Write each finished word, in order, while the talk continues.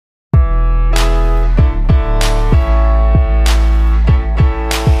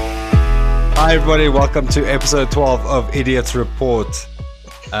Hi, everybody. Welcome to episode 12 of Idiots Report.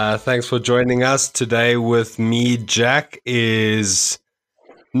 Thanks for joining us. Today with me, Jack, is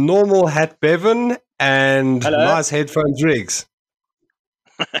normal hat Bevan and Hello. nice headphones Riggs.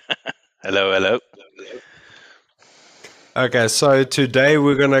 Hello. Okay, so today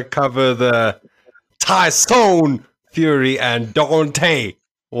we're going to cover the Tyson Fury and Deontay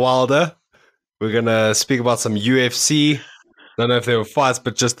Wilder. We're going to speak about some UFC. Don't know if there were fights,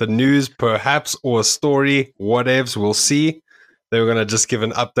 but just the news, perhaps, or a story, whatevs, we'll see. Then we're going to just give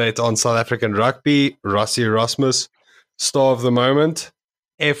an update on South African rugby, Rassie Erasmus, star of the moment,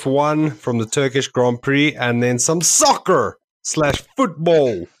 F1 from the Turkish Grand Prix, and then some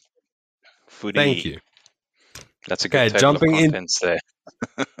soccer/football. Foodie. Thank you. That's a good table jumping of contents there.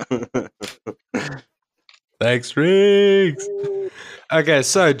 Thanks, Riggs. Okay,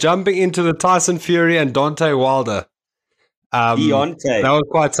 so jumping into the Tyson Fury and Deontay Wilder. Deontay. That was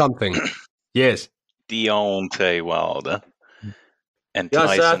quite something. Yes. Deontay Wilder and Yeah,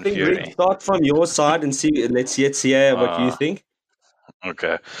 Tyson so I think Fury. Rick, start from your side and see. Let's hear what you think.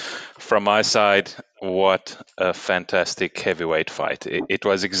 Okay. From my side, what a fantastic heavyweight fight. It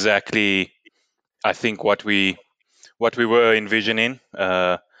was exactly, I think, what we were envisioning,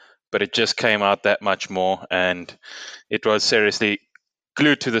 but it just came out that much more, and it was seriously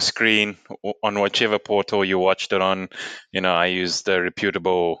glued to the screen on whichever portal you watched it on. I used the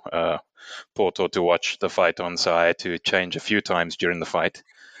reputable portal to watch the fight on, so I had to change a few times during the fight.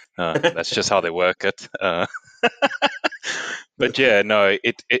 That's just how they work it. But yeah, no,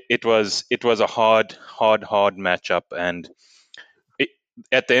 it was a hard matchup, and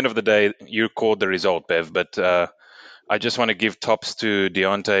at the end of the day, you called the result, Bev. But I just want to give tops to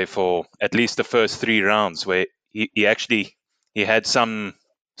Deontay for at least the first 3 rounds, where he actually had some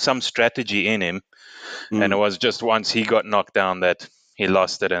strategy in him, and it was just once he got knocked down that he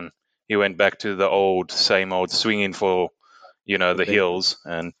lost it, and he went back to the same old swinging for the heels,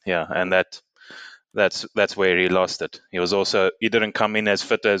 and that's where he lost it. He didn't come in as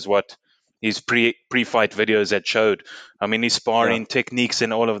fit as what his pre-fight videos had showed. I mean, his sparring techniques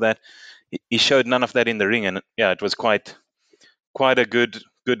and all of that, he showed none of that in the ring, and it was quite a good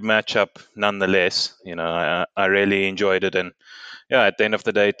matchup nonetheless. I really enjoyed it, and at the end of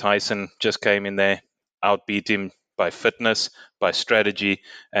the day, Tyson just came in there, outbeat him by fitness, by strategy,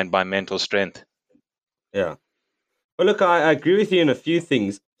 and by mental strength. Yeah. Well, look, I agree with you in a few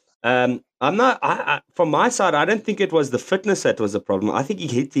things. I'm not. From my side, I don't think it was the fitness that was the problem. I think he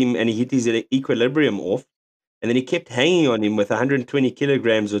hit him and he hit his equilibrium off, and then he kept hanging on him with 120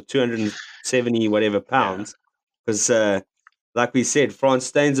 kilograms or 270 whatever pounds. Because, like we said, Franz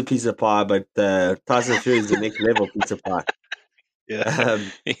Stein's a piece of pie, but Tyson Fury is the next level piece of pie. Yeah, I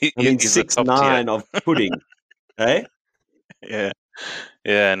mean, he's the top 6'9" tier of pudding, eh?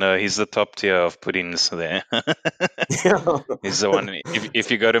 Yeah, no, he's the top tier of puddings there. He's the one. If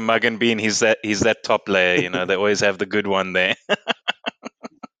you go to Mug and Bean, he's that top layer. They always have the good one there.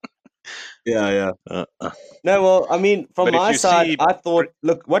 Yeah. No, well, I mean, from But if my you side, see- I thought,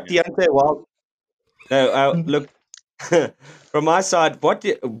 look, what Deontay Wilder. No, look, from my side, what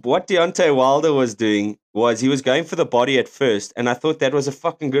Deontay Wilder was doing was he was going for the body at first, and I thought that was a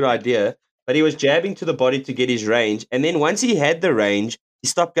fucking good idea. But he was jabbing to the body to get his range, and then once he had the range, he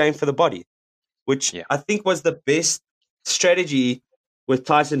stopped going for the body, which I think was the best strategy with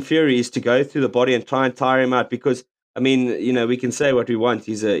Tyson Fury, is to go through the body and try and tire him out. Because I mean, we can say what we want.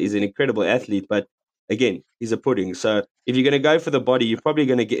 He's an incredible athlete, but again, he's a pudding. So if you're going to go for the body, you're probably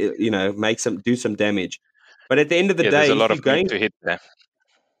going to get do some damage. But at the end of the day, there's a lot if of you're meat going, to hit there.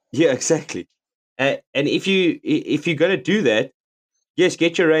 yeah, exactly. And if you're going to do that, yes,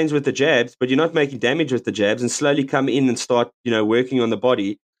 get your range with the jabs, but you're not making damage with the jabs, and slowly come in and start working on the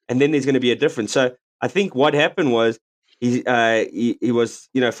body, and then there's going to be a difference. So I think what happened was he was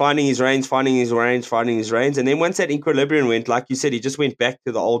finding his range, and then once that equilibrium went, like you said, he just went back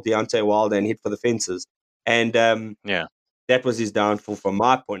to the old Deontay Wilder and hit for the fences, and that was his downfall from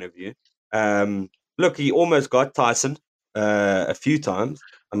my point of view. Look, he almost got Tyson a few times.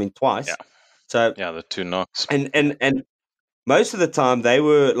 I mean, twice. Yeah. So the 2 knocks. And most of the time they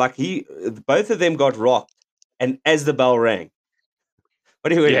were like both of them got rocked, and as the bell rang.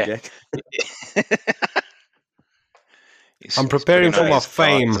 What are you wearing, Jack? I'm preparing for my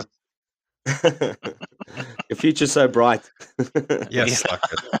fame. Your future's so bright. Yes, like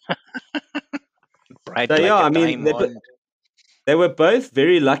it. Bright So, like I a mean, diamond. they were both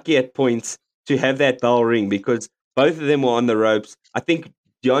very lucky at points to have that bell ring, because both of them were on the ropes. I think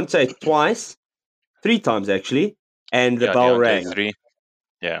Deontay twice, 3 times actually, and the bell Deontay rang. 3.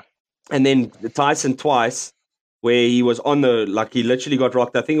 Yeah. And then Tyson twice, where he was on he literally got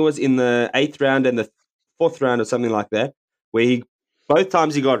rocked. I think it was in the 8th round and the 4th round or something like that, where both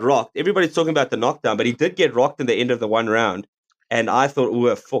times he got rocked. Everybody's talking about the knockdown, but he did get rocked in the end of the 1 round. And I thought,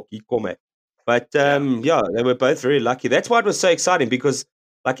 oh, fuck, he come it. But yeah, they were both very lucky. That's why it was so exciting, because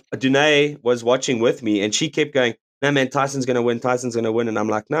like Dunay was watching with me and she kept going, no, man, Tyson's going to win. Tyson's going to win. And I'm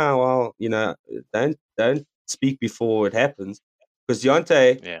like, no, well, don't speak before it happens. Because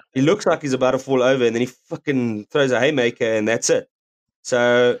Deontay, he looks like he's about to fall over and then he fucking throws a haymaker and that's it.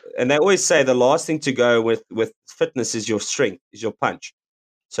 So, and they always say the last thing to go with fitness is your strength, is your punch.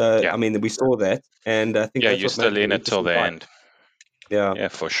 So, I mean, we saw that. And I think you're still in it till the end. Yeah,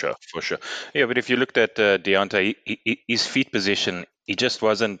 for sure. Yeah, but if you looked at Deontay, his feet position, he just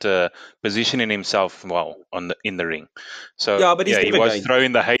wasn't positioning himself well in the ring. So but he was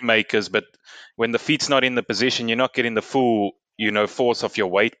throwing the haymakers, but when the feet's not in the position, you're not getting the full, force of your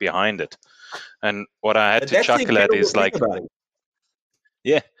weight behind it. And what I had to chuckle at is like,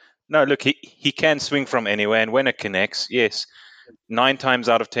 no, look, he can swing from anywhere, and when it connects, yes. 9 times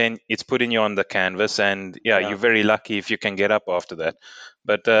out of 10, it's putting you on the canvas, and you're very lucky if you can get up after that.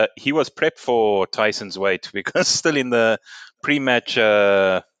 But he was prepped for Tyson's weight, because still in the pre-match,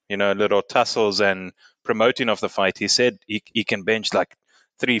 little tussles and promoting of the fight, he said he can bench like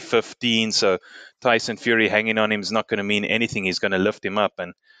 315. So Tyson Fury hanging on him is not going to mean anything. He's going to lift him up,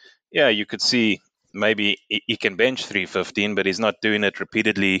 and you could see maybe he can bench 315, but he's not doing it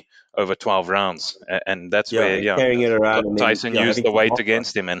repeatedly over 12 rounds, and that's where carrying it around. Tyson used the weight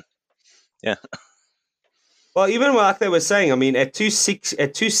against him, and Well, even like they were saying, I mean, at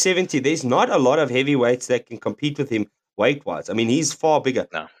 270, there's not a lot of heavyweights that can compete with him weight-wise. I mean, he's far bigger.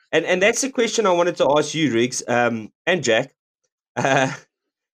 No. And that's the question I wanted to ask you, Riggs, and Jack.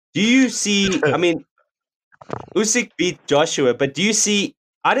 Do you see? I mean, Usyk beat Joshua, but do you see?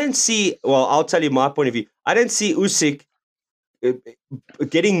 I don't see. Well, I'll tell you my point of view. I don't see Usyk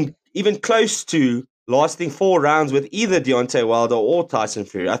getting even close to lasting 4 rounds with either Deontay Wilder or Tyson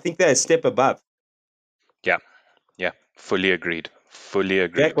Fury. I think they're a step above. Yeah, fully agreed.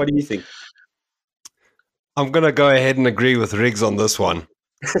 Jack, what do you think? I'm going to go ahead and agree with Riggs on this one.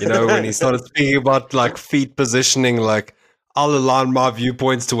 When he started speaking about like feet positioning, like I'll align my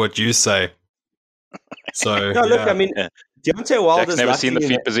viewpoints to what you say. So, no, look, I mean, Deontay Wilder's Jack's never seen the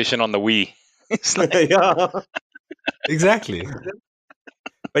feet position on the Wii. It's like, exactly.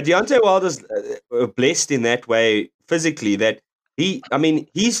 But Deontay Wilder's blessed in that way physically that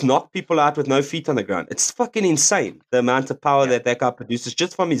he's knocked people out with no feet on the ground. It's fucking insane, the amount of power that guy produces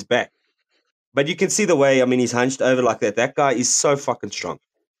just from his back. But you can see the way, he's hunched over like that. That guy is so fucking strong.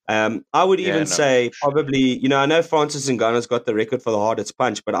 I would even say probably, I know Francis Ngannou's got the record for the hardest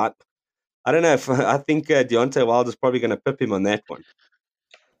punch, but I don't know. I think Deontay Wilder's probably going to pip him on that one.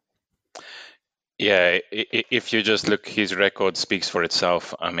 Yeah, if you just look, his record speaks for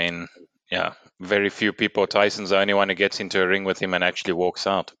itself. I mean, very few people. Tyson's the only one who gets into a ring with him and actually walks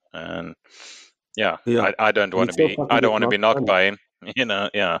out. And I don't want to be. I don't want to be knocked by him.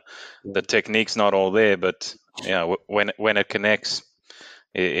 The technique's not all there, but when it connects,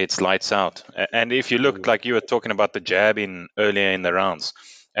 it's lights out. And if you look, like you were talking about the jab earlier in the rounds,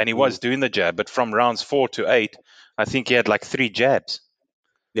 and he was doing the jab, but from rounds 4 to 8, I think he had like 3 jabs.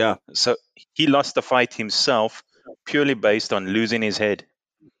 Yeah. So he lost the fight himself purely based on losing his head.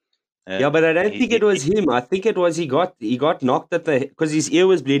 But I don't think it was him. I think it was he got knocked because his ear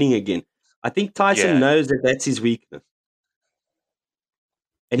was bleeding again. I think Tyson knows that that's his weakness.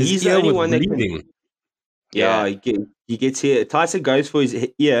 And he's the only one that can. Yeah, he gets here. Tyson goes for his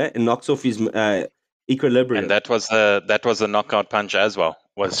ear and knocks off his equilibrium. And that was the knockout punch as well.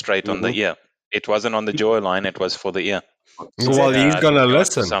 Was straight on the ear. It wasn't on the jawline. It was for the ear. Well, he's gonna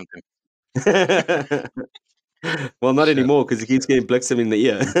listen. Something. Well, not anymore because he keeps getting blitzed in the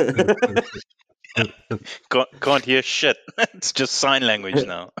ear. Can't hear shit. It's just sign language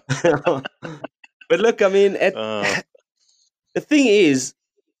now. But look, I mean, the thing is,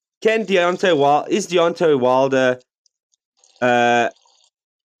 is Deontay Wilder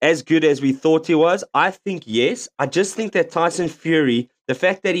as good as we thought he was? I think yes. I just think that Tyson Fury, the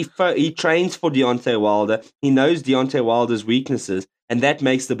fact that he trains for Deontay Wilder, he knows Deontay Wilder's weaknesses, and that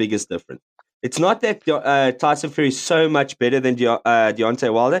makes the biggest difference. It's not that Tyson Fury is so much better than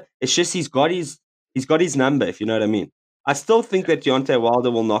Deontay Wilder. It's just he's got his number, if you know what I mean. I still think that Deontay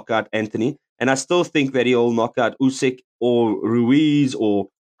Wilder will knock out Anthony, and I still think that he'll knock out Usyk or Ruiz or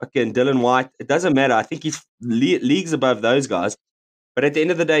fucking Dylan White. It doesn't matter. I think he's leagues above those guys. But at the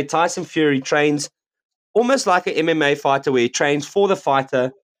end of the day, Tyson Fury trains almost like an MMA fighter where he trains for the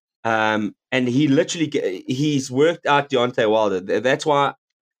fighter, and he's worked out Deontay Wilder. That's why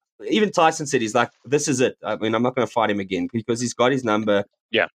even Tyson said he's like, this is it. I mean, I'm not going to fight him again because he's got his number.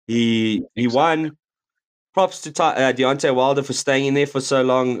 Yeah. He won. Props to Deontay Wilder for staying in there for so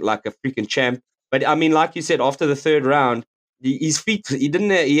long, like a freaking champ. But I mean, like you said, after the third round, his feet,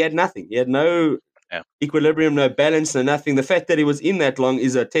 he had nothing. He had no equilibrium, no balance, no nothing. The fact that he was in that long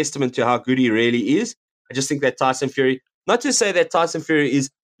is a testament to how good he really is. I just think that Tyson Fury, not to say that Tyson Fury is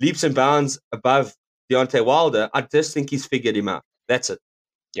leaps and bounds above Deontay Wilder, I just think he's figured him out. That's it.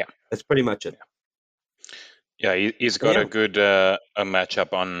 Yeah. That's pretty much it. Yeah, he's got a good a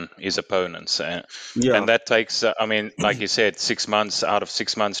matchup on his opponents. And that takes, I mean, like you said, 6 months out of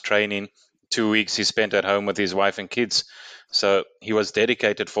 6 months training, 2 weeks he spent at home with his wife and kids. So he was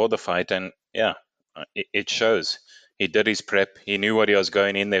dedicated for the fight. And it shows. He did his prep. He knew what he was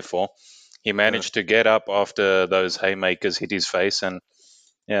going in there for. He managed to get up after those haymakers hit his face. And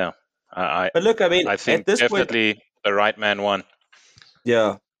but look, I mean, I think at this definitely point, the right man won.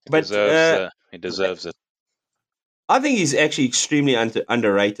 Yeah. He deserves it. I think he's actually extremely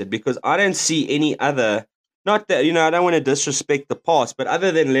underrated because I don't see any other, not that, I don't want to disrespect the past, but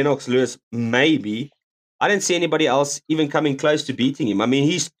other than Lennox Lewis, maybe, I don't see anybody else even coming close to beating him. I mean,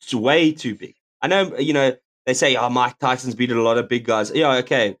 he's way too big. I know, they say, Mike Tyson's beaten a lot of big guys. Yeah,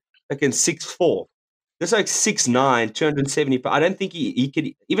 okay. Like in 6'4". This like 6'9", 270. I don't think he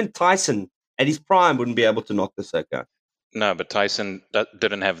could, even Tyson at his prime wouldn't be able to knock this guy. No, but Tyson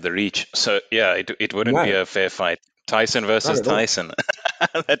didn't have the reach. So, it wouldn't be a fair fight. Tyson versus Tyson.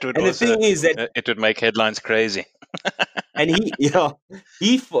 That would the thing is that it would make headlines crazy. And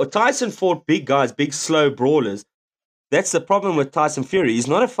Tyson fought big guys, big slow brawlers. That's the problem with Tyson Fury. He's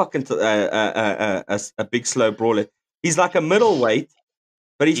not a fucking a big slow brawler. He's like a middleweight,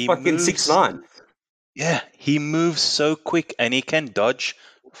 but he's fucking 6'9". Yeah, he moves so quick and he can dodge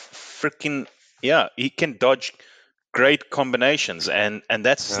he can dodge great combinations, and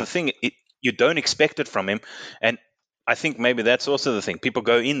that's the thing. You don't expect it from him, and I think maybe that's also the thing. People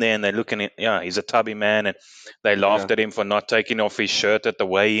go in there and they're looking at, he's a tubby man, and they laughed at him for not taking off his shirt at the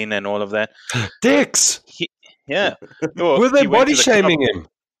weigh-in and all of that. Dicks! Were they body shaming him?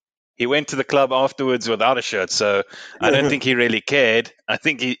 He went to the club afterwards without a shirt, so I don't think he really cared. I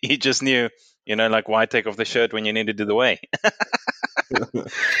think he just knew, like, why take off the shirt when you need to do the weigh?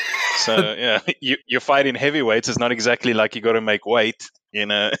 So, you fight in heavyweights. It's not exactly like you got to make weight.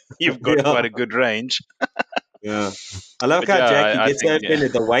 You've got quite a good range. Yeah, I love how Jack gets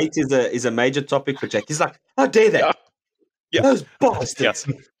offended. The weight is a major topic for Jack. He's like, how dare they? Yeah. Those bastards.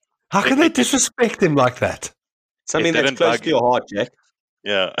 Yeah. How can they disrespect him like that? Something that's close to your heart, Jack.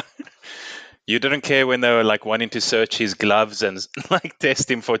 Yeah. You didn't care when they were like wanting to search his gloves and like test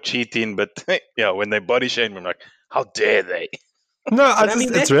him for cheating, but when they body shame him, like, how dare they? No,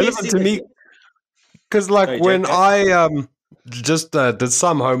 it's relevant to me because, like, when I just did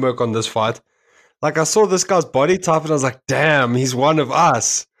some homework on this fight, like, I saw this guy's body type and I was like, damn, he's one of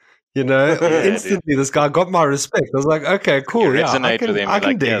us. Instantly, this guy got my respect. I was like, okay, cool. You resonate with him. I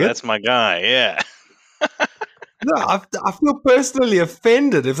can dig it. That's my guy. Yeah. No, I feel personally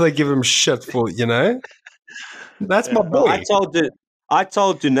offended if they give him shit for, That's my boy. I told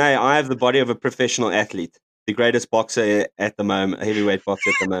Dunay I have the body of a professional athlete, the greatest boxer at the moment, heavyweight boxer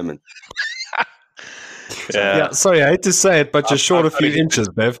at the moment. Yeah, sorry, I hate to say it, but you're short a few inches,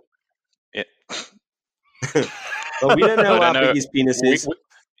 Bev. Yeah. Well, we don't know how big his penis is.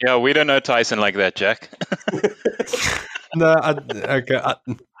 We don't know Tyson like that, Jack. No, okay.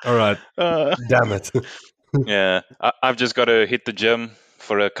 All right. Damn it. Yeah, I've just got to hit the gym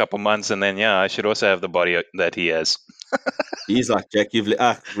for a couple months, and then I should also have the body that he has. He's like, Jack,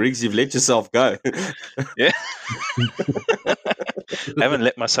 Riggs, you've let yourself go. Yeah. I haven't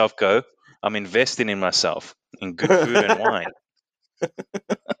let myself go. I'm investing in myself, in good food and wine.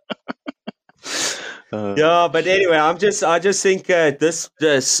 But anyway, I just think this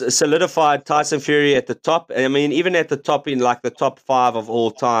solidified Tyson Fury at the top. I mean, even at the top, in like the top 5 of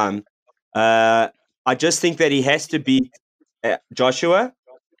all time. I just think that he has to beat Joshua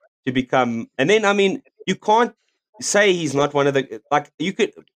to become. And then, I mean, you can't say he's not one of the. Like, you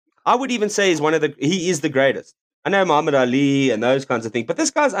could. I would even say he is the greatest. I know Muhammad Ali and those kinds of things, but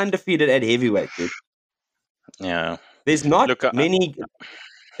this guy's undefeated at heavyweight, dude. Yeah, there's not many.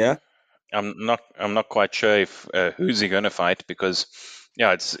 Yeah. I'm not quite sure if who's he going to fight, because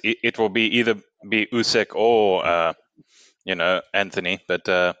it will be either be Usyk or Anthony, but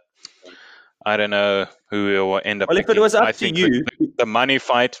I don't know who will end up. Well, if it was up to you, the money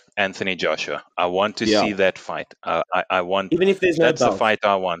fight, Anthony Joshua. I want to see that fight. I want, even if there's no that's belt. The fight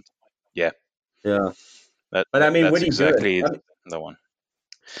I want. Yeah. But I mean, that's would he exactly do it? the one.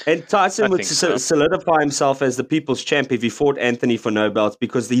 And Tyson I would think so. solidify himself as the people's champ if he fought Anthony for no belts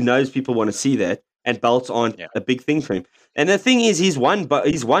because he knows people want to see that, and belts aren't Yeah. a big thing for him. And the thing is, he's won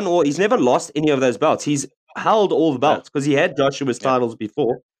all. He's never lost any of those belts. He's held all the belts because he had Joshua's Yeah. titles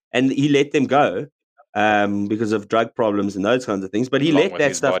before, and he let them go because of drug problems and those kinds of things. But he Along let with that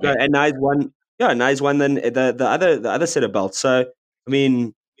his stuff body. go, and now he's won. Yeah, now he's won the other set of belts. So I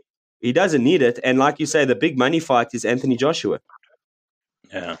mean, he doesn't need it. And like you say, the big money fight is Anthony Joshua.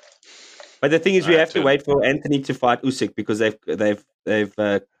 Yeah. But the thing is, we have to Totally. wait for Anthony to fight Usyk because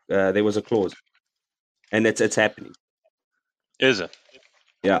there was a clause, and it's happening. Is it?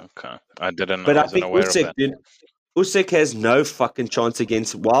 Yeah. Okay. I didn't. But I I wasn't think aware of Usyk, that. dude, Usyk has no fucking chance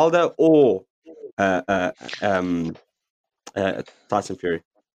against Wilder or Tyson Fury.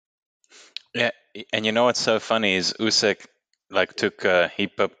 Yeah, and you know what's so funny is Usyk he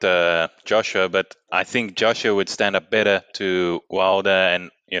pipped Joshua, but I think Joshua would stand up better to Wilder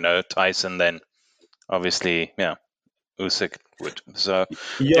and Tyson than obviously Usyk would. So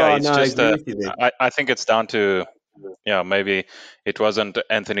Yeah, it's no, I just agree with you there. I think it's down to maybe it wasn't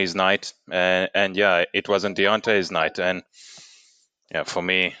Anthony's night, and it wasn't Deontay's night, and for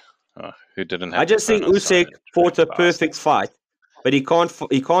me, who didn't have I the just think phone on Usyk silent, fought a fat perfect bastard. fight, but he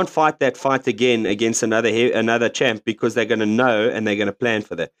can't fight that fight again against another champ because they're going to know and they're going to plan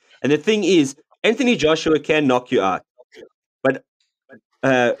for that. And the thing is, Anthony Joshua can knock you out, but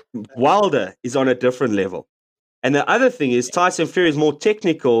Wilder is on a different level. And the other thing is, Tyson Fury is more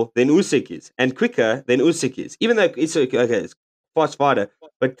technical than Usyk is, and quicker than Usyk is. Even though it's fast fighter,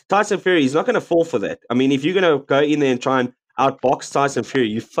 but Tyson Fury is not going to fall for that. I mean, if you're going to go in there and try and outbox Tyson Fury,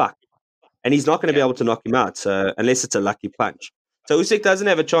 you fuck, and he's not going to be able to knock him out. So unless it's a lucky punch, so Usyk doesn't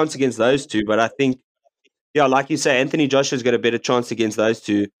have a chance against those two. But I think, like you say, Anthony Joshua's got a better chance against those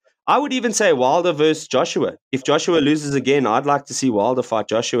two. I would even say Wilder versus Joshua. If Joshua loses again, I'd like to see Wilder fight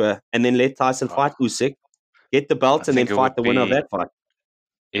Joshua and then let Tyson fight Usyk. Get the belts and then fight the winner of that fight.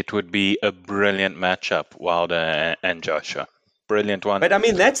 It would be a brilliant matchup, Wilder and Joshua. Brilliant one. But I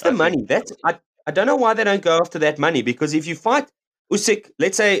mean, that's the money. I don't know why they don't go after that money, because if you fight Usyk,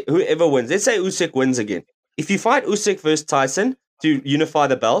 let's say whoever wins, let's say Usyk wins again. If you fight Usyk versus Tyson to unify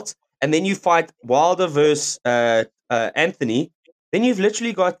the belts, and then you fight Wilder versus Anthony, then you've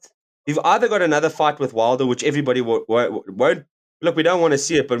either got another fight with Wilder, which everybody won't. Look, we don't want to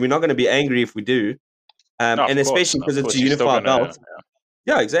see it, but we're not going to be angry if we do. And especially because it's a unified belt.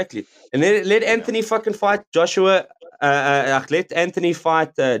 Yeah, exactly. And let Anthony fucking fight Joshua. Let Anthony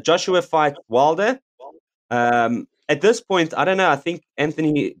fight Joshua fight Wilder. At this point, I don't know. I think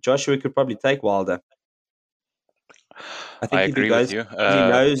Anthony Joshua could probably take Wilder. I agree with you. He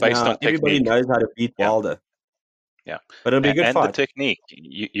knows based now. on Everybody technique. knows how to beat Wilder. Yeah, but it'll be a good fight. And the technique,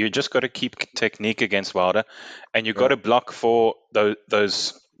 you just got to keep technique against Wilder, and you got to block for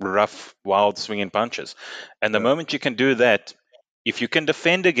those rough, wild swinging punches. And the moment you can do that, if you can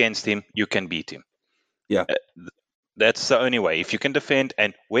defend against him, you can beat him. Yeah. That's the only way. If you can defend,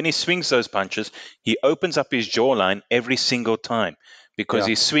 and when he swings those punches, he opens up his jawline every single time, because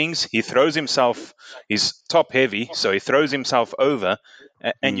he swings, he throws himself, he's top heavy, so he throws himself over,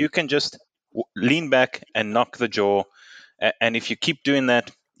 and you can just lean back and knock the jaw. And if you keep doing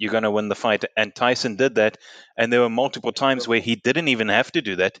that, you're going to win the fight. And Tyson did that, and there were multiple times where he didn't even have to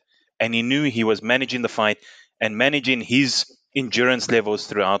do that, and he knew he was managing the fight and managing his endurance levels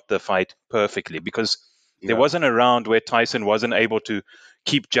throughout the fight perfectly, because there wasn't a round where Tyson wasn't able to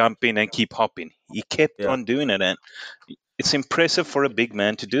keep jumping and keep hopping. He kept on doing it, and it's impressive for a big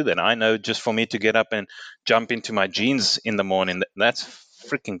man to do that. I know, just for me to get up and jump into my jeans in the morning, that's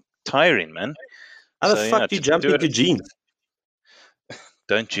freaking tiring, man. How the fuck do you jump into jeans?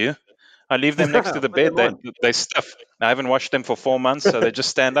 Don't you? I leave them next to the bed. They stuff. I haven't washed them for 4 months, so they just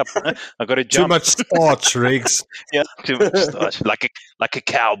stand up. I got to jump. Too much starch, Riggs. Yeah, too much starch, like a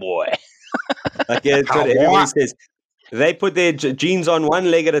cowboy. Like everybody says, they put their jeans on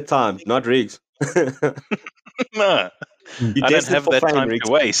one leg at a time, not Riggs. No, I don't have that time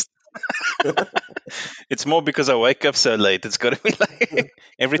to waste. It's more because I wake up so late. It's got to be like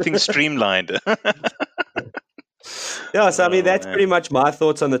everything streamlined. Yeah, so I mean, that's pretty much my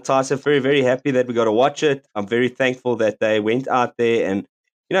thoughts on the Tyson Fury. Very happy that we got to watch it. I'm very thankful that they went out there, and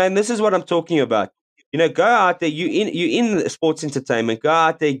and this is what I'm talking about. Go out there. You in sports entertainment. Go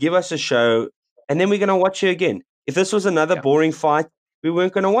out there, give us a show, and then we're going to watch you again. If this was another boring fight, we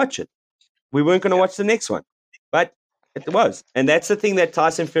weren't going to watch it. We weren't going to watch the next one, but it was. And that's the thing that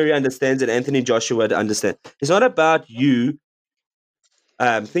Tyson Fury understands and Anthony Joshua understand. It's not about you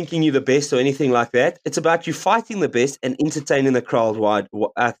thinking you're the best or anything like that. It's about you fighting the best and entertaining the crowd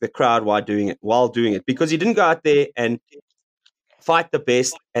while doing it. Because you didn't go out there and fight the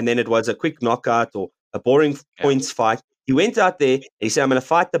best, and then it was a quick knockout or a boring points fight. He went out there and he said, I'm going to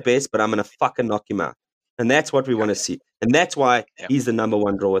fight the best, but I'm going to fucking knock him out. And that's what we want to see. And that's why he's the number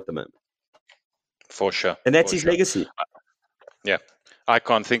one draw at the moment. For sure. And that's for his sure. legacy. Yeah. I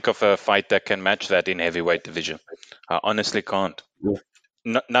can't think of a fight that can match that in heavyweight division. I honestly can't.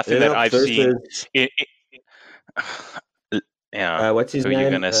 Nothing that I've seen. What's his Who name? are you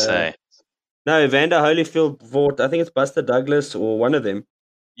going to say? No, Evander Holyfield fought, I think it's Buster Douglas or one of them.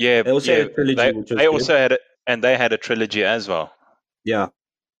 Yeah, they also had a trilogy. They also had it, and they had a trilogy as well. Yeah.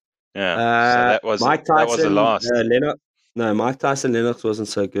 Yeah. So that was Mike Tyson, that was the last. Mike Tyson Lennox wasn't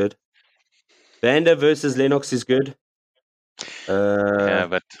so good. Vander versus Lennox is good.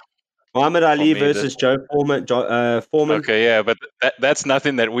 But Muhammad Ali versus Joe Foreman. Foreman. Okay, yeah, but that's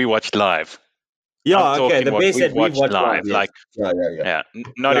nothing that we watched live. Yeah, okay. The best that we've watched live. Like, yeah.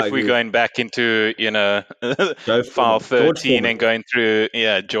 Not if we're going back into file 13 and going through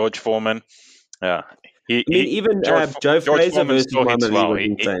George Foreman. Yeah, even Joe Frazier versus Muhammad Ali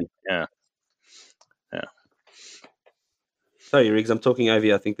was insane. Yeah. Sorry, Riggs, I'm talking over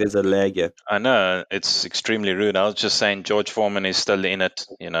you. I think there's a lag here. I know, it's extremely rude. I was just saying George Foreman is still in it,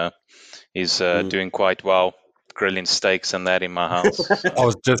 He's doing quite well, grilling steaks and that in my house. So. I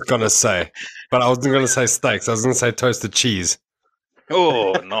was just going to say, but I wasn't going to say steaks. I was going to say toasted cheese.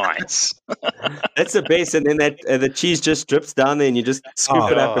 Oh, nice. That's the best. And then the cheese just drips down there and you just scoop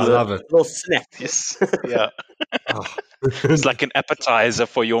it up and a little snap. Yes. Yeah. It's like an appetizer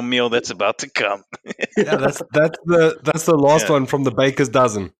for your meal that's about to come. Yeah, that's the last one from the baker's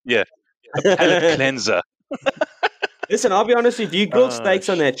dozen. Yeah, a palate cleanser. Listen, I'll be honest with you. You grill steaks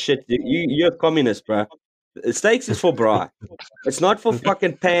on that shit. You're a communist, bro. Steaks is for braai. It's not for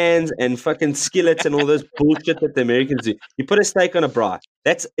fucking pans and fucking skillets and all this bullshit that the Americans do. You put a steak on a braai.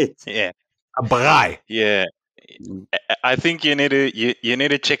 That's it. Yeah, a braai. Yeah, I think you need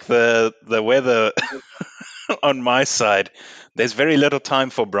to check the weather. On my side, there's very little time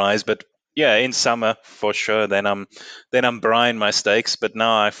for braais, but yeah, in summer for sure. Then I'm braaiing my steaks, but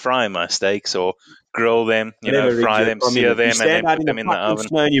now I fry my steaks or grill them, fry them, sear them, and then put them in the oven.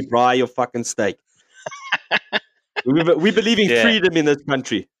 Snow and you braai your fucking steak. we believe in freedom in this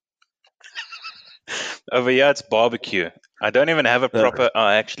country. Over here, it's barbecue. I don't even have a proper.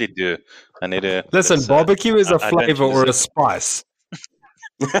 I actually do. I need to listen. Barbecue is a flavor or a spice.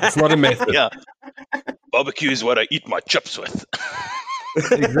 It's not a method. Yeah. Barbecue is what I eat my chips with.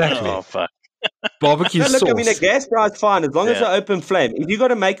 Exactly. Oh, fuck. Barbecue sauce. Look, I mean, a gas braai is fine as long as it's an open flame. If you got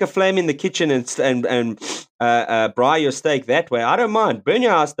to make a flame in the kitchen and braai your steak that way, I don't mind. Burn your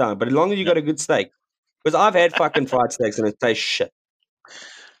house down, but as long as you got a good steak. Because I've had fucking fried steaks and it tastes shit.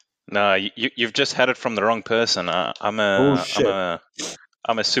 No, you've just had it from the wrong person. I'm a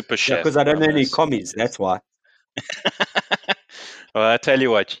super chef. Because I don't know any commies. That's why. Well, I tell you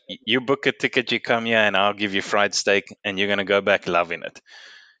what, you book a ticket, you come here, and I'll give you fried steak, and you're going to go back loving it.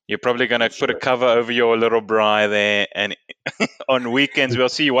 You're probably going to put a cover over your little braai there, and on weekends, we'll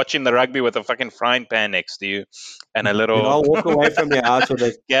see you watching the rugby with a fucking frying pan next to you, and a little... I'll walk away from your house with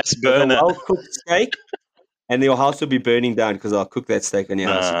a gas burner. A well-cooked steak, and your house will be burning down because I'll cook that steak on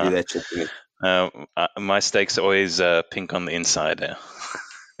your house and do that shit to me. My steak's always pink on the inside.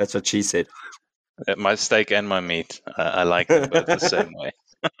 That's what she said. My steak and my meat. I like them both the same way.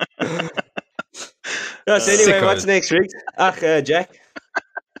 So anyway, what's next, Rick? Jack?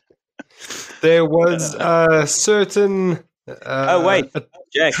 There was a certain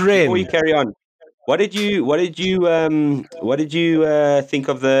Jack, trend. before you carry on, what did you think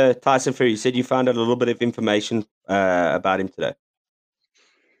of the Tyson Fury? You said you found out a little bit of information about him today.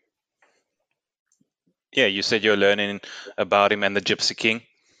 Yeah, you said you're learning about him and the Gypsy King.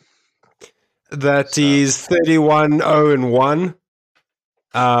 That he's 31-0-1,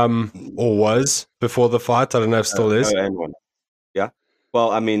 or was before the fight. I don't know if still is. 0-1. Yeah.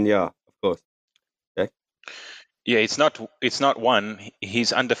 Well, I mean, yeah, of course. Okay. Yeah, it's not one.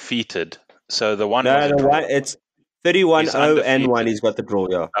 He's undefeated. So the one. No, the one. It's 31-0-1. He's got the draw.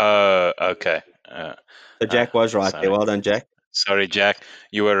 Yeah. Oh, okay. So Jack was right there. Well done, Jack. Sorry, Jack.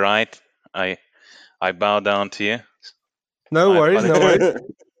 You were right. I bow down to you. No worries.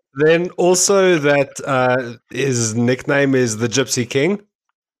 Then also that his nickname is the Gypsy King.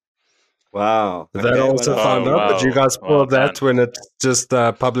 Wow. That also found out, but you guys spoiled that when it's just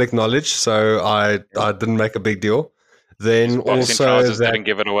public knowledge, so I didn't make a big deal. Then also that didn't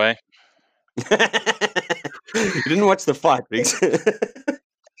give it away. You didn't watch the fight, Riggs.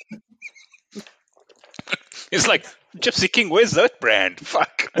 It's like, Gypsy King, where's that brand?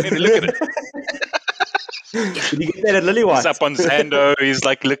 Fuck, I need to look at it. Did you get that at Lily White? He's up on Zando. He's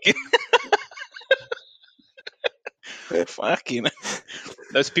like looking. Fucking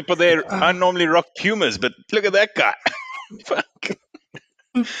those people there are normally rock pumas, but look at that guy. Fuck.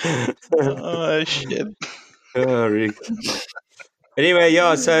 Oh shit. Oh, Rick. Anyway,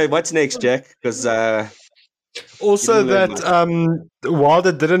 yeah. So what's next, Jack? Because Also, You didn't that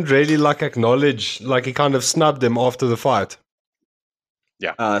Wilder didn't really acknowledge, he kind of snubbed him after the fight.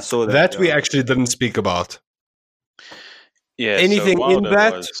 I saw that. That yeah. we actually didn't speak about. Yeah. Anything so in Wilder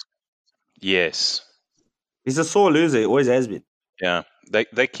that? Yes. He's a sore loser. He always has been. Yeah.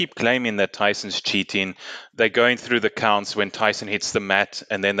 They keep claiming that Tyson's cheating. They're going through the counts when Tyson hits the mat,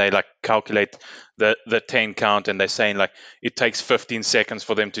 and then they calculate the 10 count, and they're saying it takes 15 seconds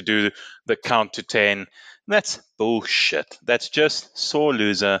for them to do the count to 10. That's bullshit. That's just sore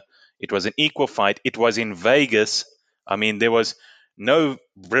loser. It was an equal fight. It was in Vegas. I mean, there was no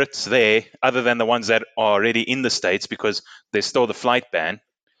Brits there other than the ones that are already in the States because there's still the flight ban.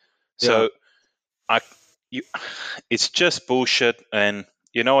 So it's just bullshit. And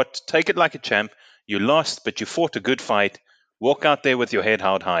you know what? Take it like a champ. You lost, but you fought a good fight. Walk out there with your head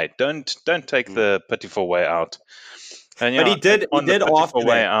held high. Don't take the pitiful way out. And But he did after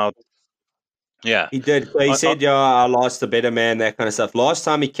way that. out. Yeah, He did. So he said, "Yeah, I lost a better man," that kind of stuff. Last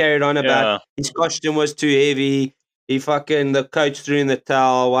time he carried on about his costume was too heavy. He the coach threw in the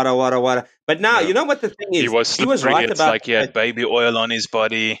towel. Wada. But now, you know what the thing is? he was right it's about. he had baby oil on his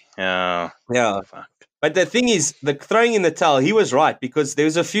body. Yeah. Fuck. But the thing is, the throwing in the towel, he was right because there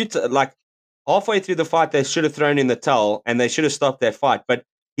was a few halfway through the fight they should have thrown in the towel and they should have stopped that fight. But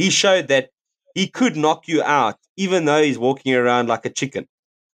he showed that he could knock you out even though he's walking around like a chicken.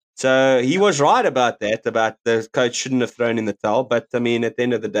 So he was right about that, about the coach shouldn't have thrown in the towel. But, I mean, at the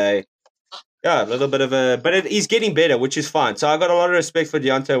end of the day, a little bit of a... But he's getting better, which is fine. So I got a lot of respect for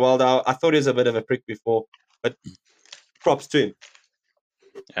Deontay Wilder. I thought he was a bit of a prick before, but props to him.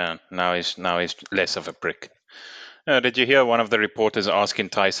 Yeah, now he's less of a prick. Did you hear one of the reporters asking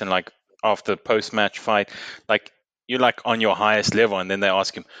Tyson, after post-match fight, you're on your highest level, and then they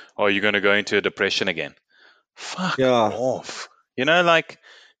ask him, "Oh, you're going to go into a depression again?" Fuck off.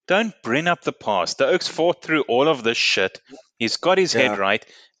 Don't bring up the past. The Oaks fought through all of this shit. He's got his head right,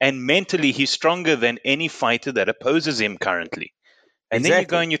 and mentally he's stronger than any fighter that opposes him currently. And then you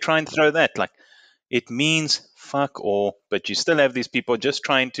go and you try and throw that. It means fuck all, but you still have these people just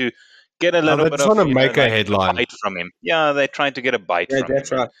trying to get a little bit of to make a headline. Bite from him. Yeah, they're trying to get a bite from him.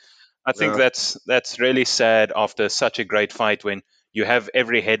 That's right. I think that's really sad after such a great fight when you have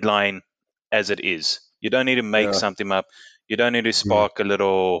every headline as it is. You don't need to make something up. You don't need to spark a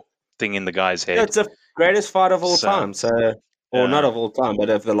little thing in the guy's head. Yeah, it's the greatest fight of all time. Or not of all time, but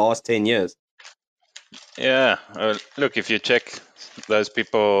of the last 10 years. Yeah. Look, if you check those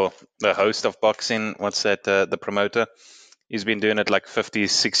people, the host of boxing, what's that, the promoter, he's been doing it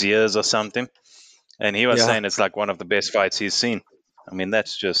 56 years or something. And he was saying it's one of the best fights he's seen. I mean,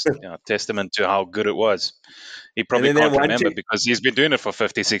 that's just testament to how good it was. He probably can't remember because he's been doing it for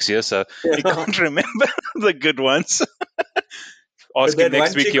 56 years, so he can't remember the good ones. Ask him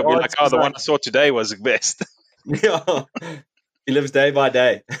next week, he'll be like, "Oh, the one I saw today was the best." Yeah, he lives day by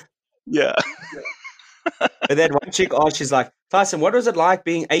day. Yeah. But then one chick asked, she's like, "Tyson, what was it like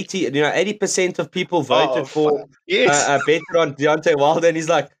being 80% of people voted for a bet on Deontay Wilder?" And he's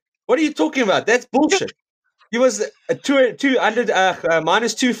like, "What are you talking about? That's bullshit. He was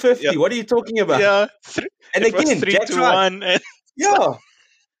minus 250. Yeah. What are you talking about?" Yeah. And again, 3-1. Yeah.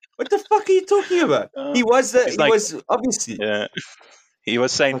 What the fuck are you talking about? He was obviously. Yeah. He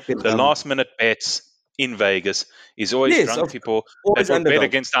was saying the last minute bets in Vegas is always drunk people that will bet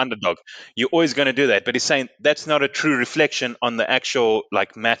against underdog. You're always going to do that. But he's saying that's not a true reflection on the actual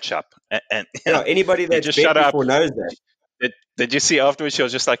matchup. And anybody that's just bet before knows that. Did you see afterwards? She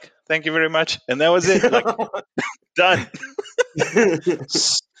was just like, "Thank you very much," and that was it. Done.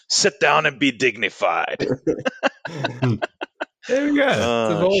 Sit down and be dignified. There we go.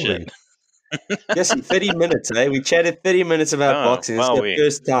 Oh, shit. Yes, 30 minutes. We chatted 30 minutes about boxing. This is the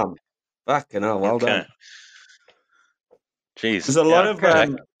first time. Fucking hell, well done. Jeez. There's a lot of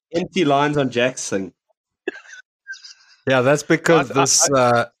empty lines on Jack's thing. Yeah, that's because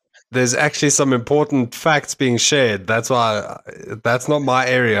there's actually some important facts being shared. That's why that's not my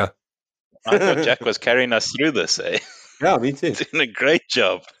area. I thought Jack was carrying us through this, eh? Yeah, me too. Doing a great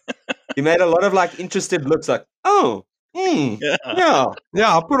job. He made a lot of interested looks oh, yeah,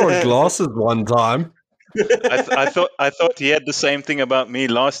 I put on glasses one time. I thought he had the same thing about me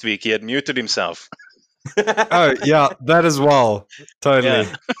last week. He had muted himself. Oh yeah, that as well. Totally.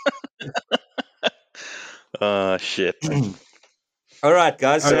 Yeah. Oh shit. All right,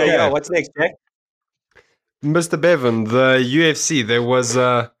 guys. So what's next, Jack? Mr. Bevan, the UFC, there was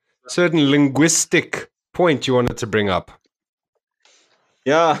a certain linguistic point you wanted to bring up?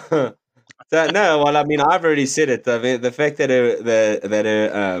 Yeah. No, well, I mean, I've already said it. I mean, the fact that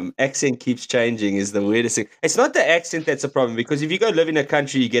her accent keeps changing is the weirdest thing. It's not the accent that's a problem, because if you go live in a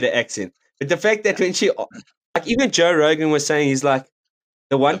country, you get an accent. But the fact that when she, like, even Joe Rogan was saying, he's like,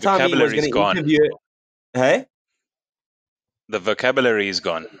 the one The time he was going vocabulary's to gone. interview, hey, The vocabulary is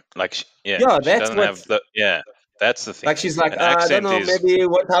gone. Like, yeah, she that's doesn't have what. the. Yeah, that's the thing. Like, she's like, An I don't accent know, is. maybe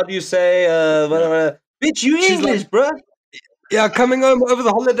what? How do you say? Whatever. Bitch, you She's English, like- bro. Yeah, coming home over the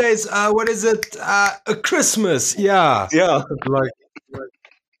holidays. What is it? A Christmas. Yeah. Yeah, Like,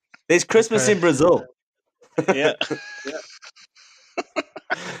 there's Christmas Okay. in Brazil. Yeah.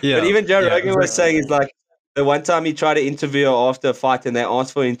 yeah. But even Joe yeah, Rogan was saying, he's like, the one time he tried to interview her after a fight and they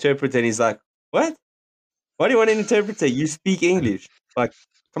asked for an interpreter, and he's like, what? Why do you want an interpreter? You speak English. Like,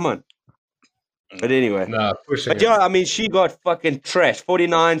 come on. But anyway. Nah, pushing But it. yeah, I mean, she got fucking trash.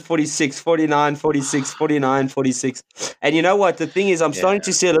 49, 46, 49, 46, 49, 46. And you know what? The thing is, I'm starting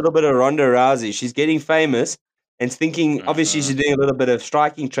to see a little bit of Ronda Rousey. She's getting famous and thinking, obviously, she's doing a little bit of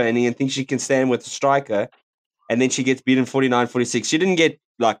striking training and thinks she can stand with a striker. And then she gets beaten 49, 46. She didn't get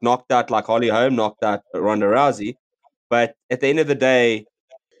like knocked out like Holly Holm knocked out Ronda Rousey. But at the end of the day,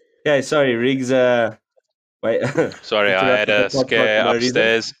 yeah, sorry, Riggs. Wait. Sorry, I had interrupted the a podcast for scare no reason.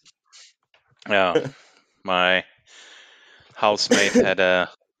 upstairs. Yeah, my housemate had a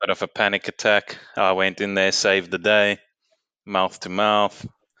bit of a panic attack. I went in there, saved the day, mouth to mouth,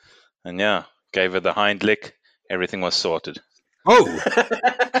 and yeah, gave her the hind lick. Everything was sorted. Oh,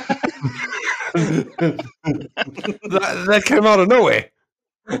 that came out of nowhere.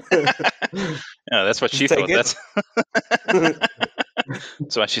 Yeah, that's what she Take thought. it.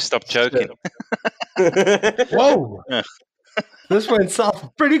 That's why she stopped choking. Whoa, Yeah. this went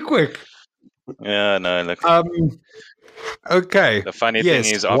south pretty quick. Yeah, no, look. Okay. The funny yes,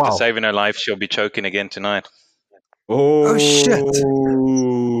 thing is, after wow. saving her life, she'll be choking again tonight. Oh, shit.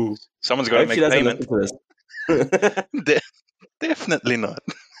 Someone's I got to hope she make doesn't payment. listen to this. Definitely not.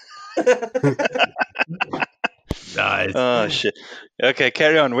 Nice. Oh shit. Okay,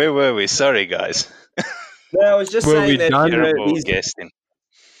 carry on. Where were we? Sorry, guys. No, I was just Were saying we that done? Terrible guessing.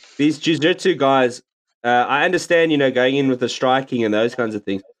 these jiu-jitsu guys, I understand, going in with the striking and those kinds of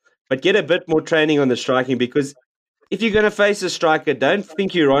things, but get a bit more training on the striking, because if you're going to face a striker, don't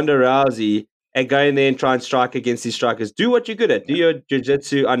think you're Ronda Rousey and go in there and try and strike against these strikers. Do what you're good at. Do your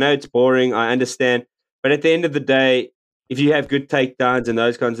jiu-jitsu. I know it's boring. I understand. But at the end of the day, if you have good takedowns and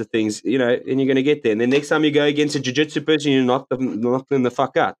those kinds of things, and you're going to get there. And then next time you go against a jiu-jitsu person, you knock them the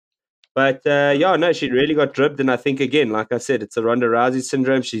fuck out. But she really got dribbed. And I think, again, like I said, it's a Ronda Rousey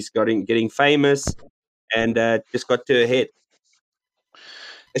syndrome. She's getting famous and just got to her head.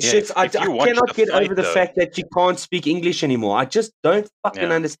 It's Yeah, just, I if you watch cannot the get fight, over the though- fact that she can't speak English anymore. I just don't fucking Yeah.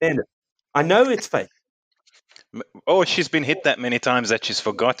 understand it. I know it's fake. Oh, she's been hit that many times that she's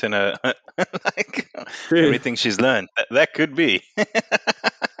forgotten like True. everything she's learned. That could be.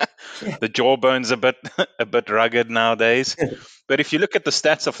 The jawbone's a bit rugged nowadays. But if you look at the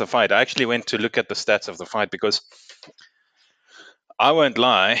stats of the fight, I actually went to look at the stats of the fight because I won't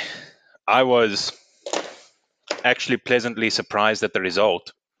lie, I was actually pleasantly surprised at the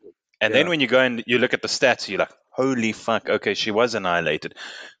result. And then Yeah. when you go and you look at the stats, you're like, holy fuck, okay, she was annihilated.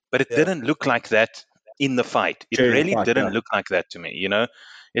 But it Yeah. didn't look like that in the fight. It During the really fight, didn't yeah. look like that to me,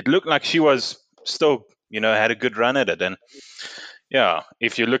 It looked like she was still, had a good run at it. And yeah,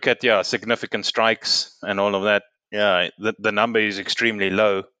 if you look at, significant strikes and all of that, the number is extremely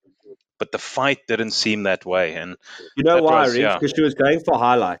low. But the fight didn't seem that way. And You know that why, was, Riggs? Because she was going for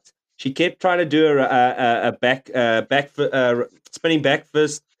highlights. She kept trying to do a spinning back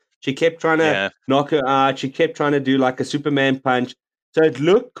fist. She kept trying to Yeah. knock her out. She kept trying to do like a Superman punch. So it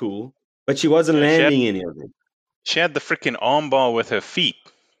looked cool, but she wasn't Yeah, landing any of it. she had the freaking armbar with her feet.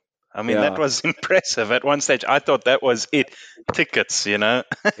 I mean, that Yeah. was impressive. At one stage, I thought that was it. Tickets, Yeah.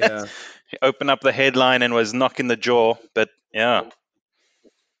 She opened up the headline and was knocking the jaw. But yeah,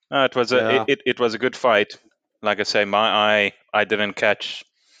 no, it was Yeah. it was a good fight. Like I say, I didn't catch,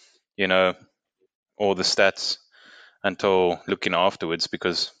 all the stats until looking afterwards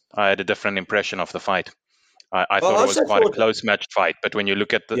because I had a different impression of the fight. I Well, thought it was also quite a thought- close matched fight, but when you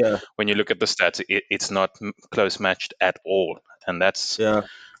look at the stats, it's not close matched at all, and that's Yeah.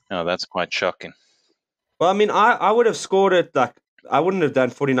 that's quite shocking. Well, I mean, I would have scored it like, I wouldn't have done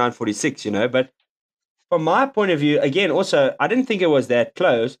 49-46, but from my point of view, again, also, I didn't think it was that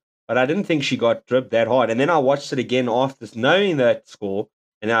close, but I didn't think she got dribbed that hard. And then I watched it again after knowing that score,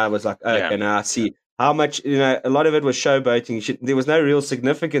 and I was like, okay, now I see how much, a lot of it was showboating. There was no real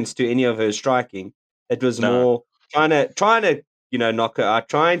significance to any of her striking. It was No. more trying to, knock her out,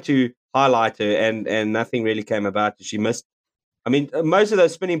 trying to highlight her, and nothing really came about. She missed. I mean, most of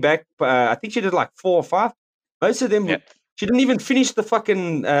those spinning back, I think she did like 4 or 5. Most of them, she didn't even finish the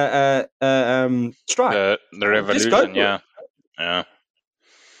fucking strike. The revolution, yeah. Yeah.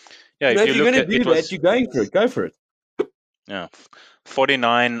 Yeah, if you're going to do that, you're going for it. Go for it. Yeah.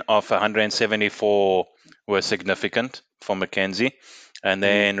 49 of 174 were significant for Mackenzie. And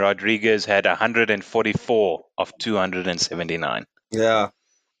then Rodriguez had 144 of 279. Yeah.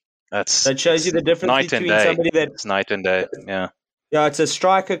 That shows you the difference between somebody it's night and day. Yeah. Yeah, it's a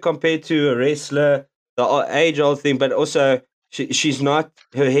striker compared to a wrestler, the age-old thing, but also she's not,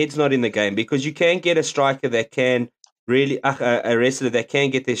 her head's not in the game, because you can get a striker that can really, a wrestler that can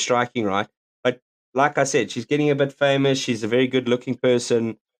get their striking right. But like I said, she's getting a bit famous. She's a very good-looking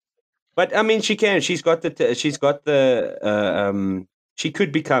person. But I mean, she can. She's got the. She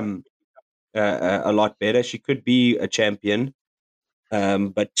could become a lot better. She could be a champion,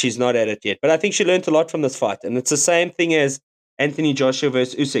 but she's not at it yet. But I think she learned a lot from this fight, and it's the same thing as Anthony Joshua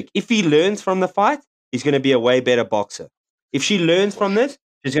versus Usyk. If he learns from the fight, he's going to be a way better boxer. If she learns from this,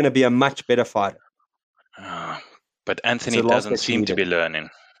 she's going to be a much better fighter. But Anthony doesn't seem to be learning.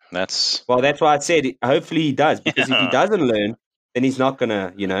 That's why I said hopefully he does, because if he doesn't learn, then he's not going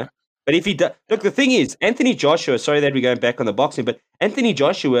to, But if he does, look, the thing is, Anthony Joshua, sorry that we're going back on the boxing, but Anthony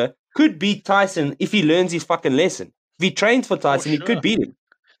Joshua could beat Tyson if he learns his fucking lesson. If he trains for Tyson, he could beat him.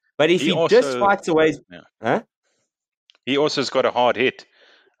 But if he just fights away... He also has got a hard hit.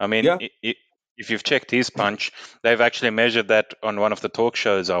 I mean, if you've checked his punch, they've actually measured that on one of the talk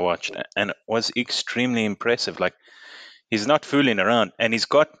shows I watched, and it was extremely impressive. Like, he's not fooling around, and he's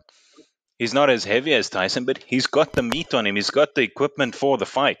not as heavy as Tyson, but he's got the meat on him. He's got the equipment for the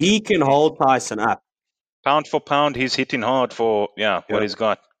fight. He can hold Tyson up. Pound for pound, he's hitting hard for what he's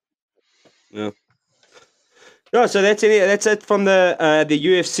got. Yeah. No, so that's it from the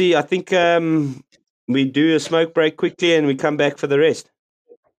UFC. I think we do a smoke break quickly and we come back for the rest.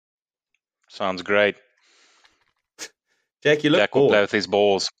 Sounds great. Jack, you look Jack will play with his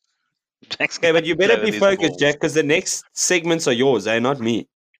balls. Okay, but you better be focused, Jack, because the next segments are yours, not me.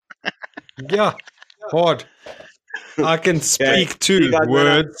 Yeah, hard. I can speak two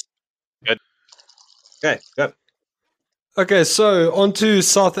words. Good. Okay, go. Okay, so on to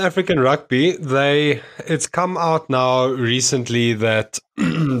South African rugby. It's come out now recently that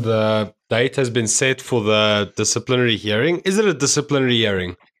the date has been set for the disciplinary hearing. Is it a disciplinary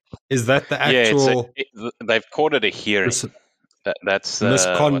hearing? Is that the actual... they've called it a hearing. That's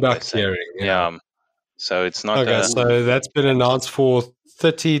misconduct hearing. Yeah. So it's not... Okay, so that's been announced for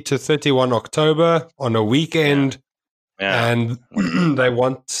 30 to 31 October on a weekend. Yeah. And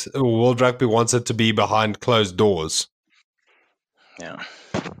World Rugby wants it to be behind closed doors. Yeah.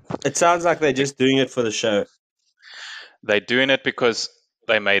 It sounds like they're just doing it for the show. They're doing it because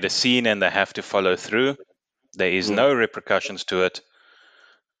they made a scene and they have to follow through. There is no repercussions to it.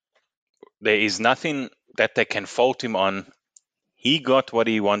 There is nothing that they can fault him on. He got what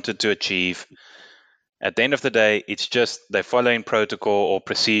he wanted to achieve. At the end of the day, it's just they're following protocol or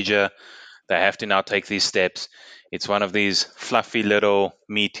procedure. They have to now take these steps. It's one of these fluffy little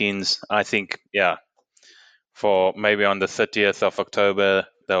meetings. I think, for maybe on the 30th of October,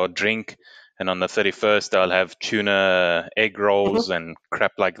 they'll drink. And on the 31st, they'll have tuna egg rolls and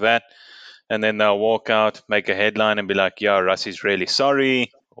crap like that. And then they'll walk out, make a headline and be like, Russie's really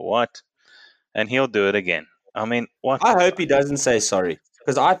sorry. What? And he'll do it again. I mean, what? I hope he doesn't say sorry,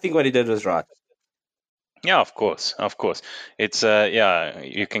 because I think what he did was right. Yeah, of course. It's,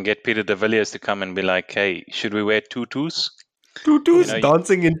 you can get Peter de Villiers to come and be like, hey, should we wear tutus? Tutus?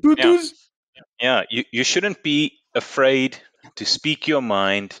 Dancing in tutus? Yeah, you shouldn't be afraid to speak your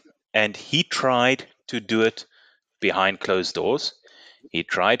mind. And he tried to do it behind closed doors. He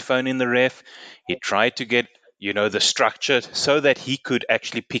tried phoning the ref. He tried to get, the structure so that he could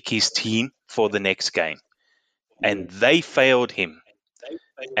actually pick his team for the next game. And they failed him.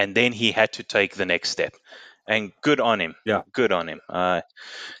 And then he had to take the next step. And good on him. Yeah. Good on him.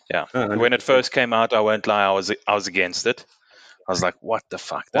 When it first came out, I won't lie, I was against it. I was like, what the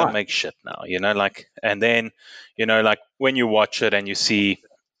fuck? Don't make shit now. And then, when you watch it and you see,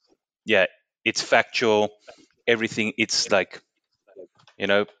 it's factual, everything, it's like,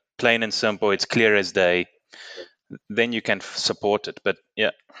 plain and simple, it's clear as day, then you can support it. But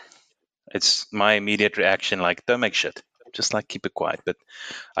it's my immediate reaction, like, don't make shit. Just keep it quiet. But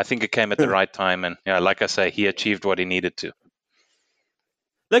I think it came at the right time. And like I say, he achieved what he needed to.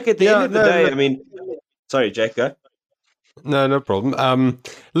 Look, at the end of the day, I mean, sorry, Jack, go. No problem.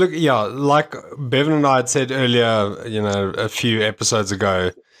 Look, like Bevan and I had said earlier, a few episodes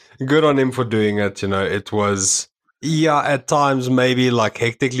ago, good on him for doing it. It was Yeah, at times maybe like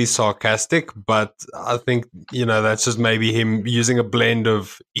hectically sarcastic, but I think, that's just maybe him using a blend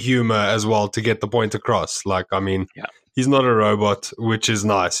of humor as well to get the point across. Like, I mean, Yeah. he's not a robot, which is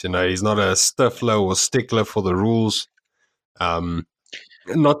nice. He's not a stiffler or stickler for the rules.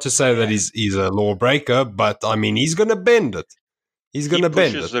 Not to say that he's a lawbreaker, but I mean, he's going to bend it. He's going He to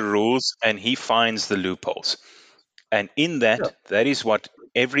bend pushes it. the rules and he finds the loopholes. And in that, that is what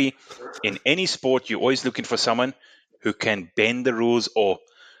in any sport, you're always looking for someone who can bend the rules or,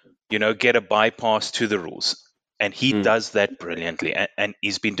 get a bypass to the rules. And he does that brilliantly. And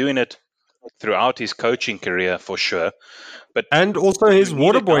he's been doing it throughout his coaching career for sure. But And also his you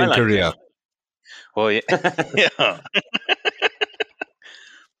need a guy waterboarding like career. him. Well, yeah. Yeah.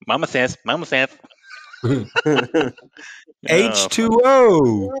 Mama says.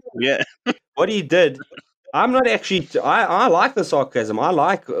 H2O. Yeah. What he did, I'm not actually. I like the sarcasm. I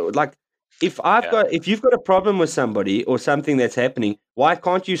like if you've got a problem with somebody or something that's happening, why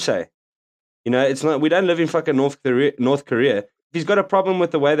can't you say? It's not. We don't live in fucking North Korea. If he's got a problem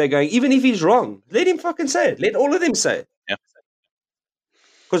with the way they're going, even if he's wrong, let him fucking say it. Let all of them say it. Yeah.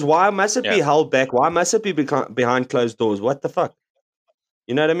 Because why must it be held back? Why must it be behind closed doors? What the fuck?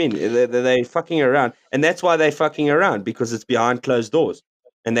 You know what I mean? They're fucking around. And that's why they're fucking around, because it's behind closed doors.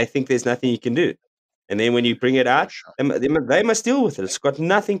 And they think there's nothing you can do. And then when you bring it out, they must deal with it. It's got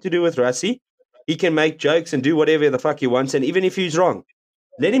nothing to do with Rassie. He can make jokes and do whatever the fuck he wants. And even if he's wrong,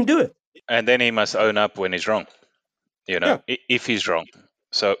 let him do it. And then he must own up when he's wrong, if he's wrong.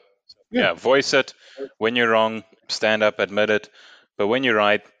 So, voice it. When you're wrong, stand up, admit it. But when you're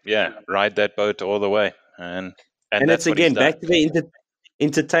right, ride that boat all the way. And that's it's again what he's back to the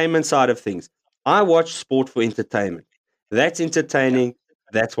entertainment side of things. I watch sport for entertainment. That's entertaining.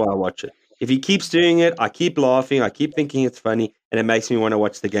 That's why I watch it. If he keeps doing it, I keep laughing. I keep thinking it's funny, and it makes me want to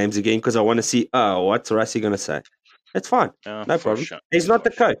watch the games again because I want to see, what's Rassie going to say? That's fine. No problem. Sure. He's not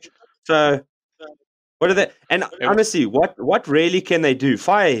the coach. So what are they? And honestly, what really can they do?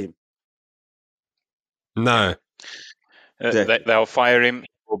 Fire him? No. Exactly. They'll fire him. He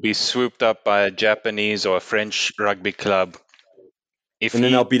will be swooped up by a Japanese or a French rugby club. And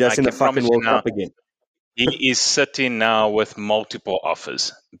then they'll beat us in the fucking World Cup again. He is sitting now with multiple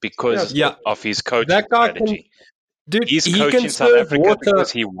offers because of his coaching strategy. He's coaching South Africa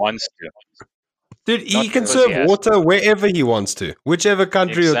because he wants to. Dude, he can serve water wherever he wants to. Whichever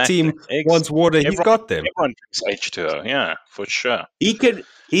country or team wants water, he's got them. Everyone drinks H2O, yeah, for sure.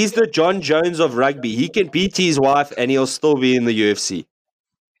 He's the John Jones of rugby. He can beat his wife and he'll still be in the UFC.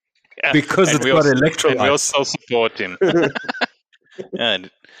 Yeah. Because it's got electrolytes. And we'll still support him. And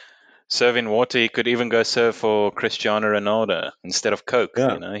serving water, he could even go serve for Cristiano Ronaldo instead of Coke.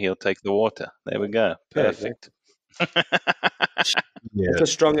 Yeah. He'll take the water. There we go. Perfect. It's a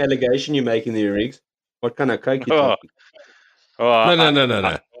strong allegation you're making there, Riggs. What kind of Coke you talking?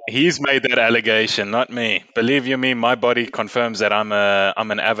 No. He's made that allegation, not me. Believe you me, my body confirms that I'm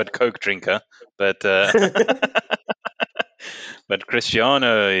an avid Coke drinker, but but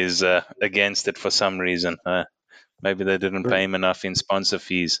Cristiano is against it for some reason. Maybe they didn't pay him enough in sponsor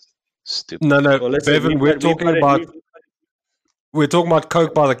fees. Stupid. No, well, Bevan, we're talking about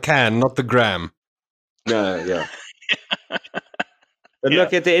Coke by the can, not the gram. No, yeah. But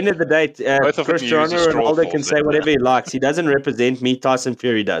look, at the end of the day, Cristiano Ronaldo can say whatever he likes. He doesn't represent me. Tyson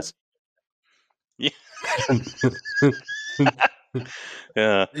Fury does. Yeah.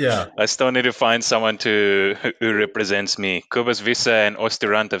 I still need to find someone who represents me. Kubas Visa and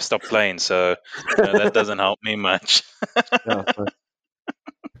Osturant have stopped playing, so that doesn't help me much.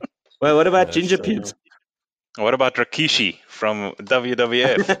 Well, what about Ginger Pips? What about Rikishi from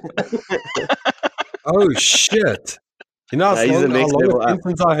WWF? Oh shit! He's the next level up.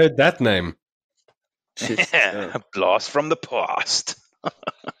 Since I heard that name. A blast from the past.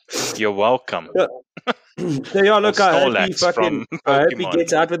 You're welcome. So look, I hope he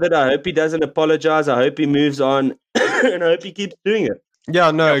gets out with it. I hope he doesn't apologize. I hope he moves on, and I hope he keeps doing it.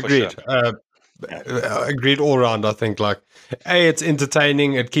 Yeah, no, agreed. Sure. Agreed all around. I think it's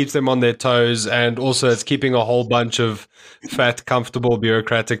entertaining. It keeps them on their toes, and also it's keeping a whole bunch of fat, comfortable,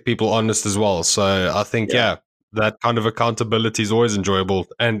 bureaucratic people honest as well. So I think that kind of accountability is always enjoyable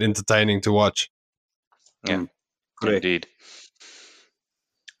and entertaining to watch. Yeah,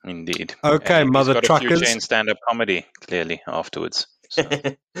 Indeed. Okay, mother truckers. He's got a few chain stand-up comedy clearly afterwards. So,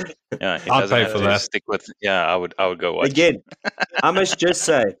 I'll pay for that. Stick with. Yeah, I would go watch. Again, I must just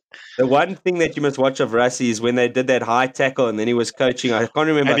say the one thing that you must watch of Rassie is when they did that high tackle and then he was coaching. I can't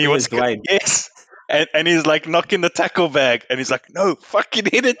remember. And he was Dwayne. Yes. And he's like knocking the tackle bag, and he's like, "No, fucking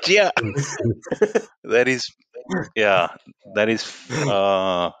hit it, yeah." That is.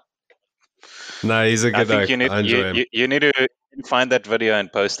 No, he's a I good think oak. you need I enjoy him. you need to find that video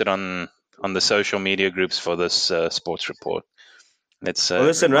and post it on the social media groups for this sports report. Let's Well,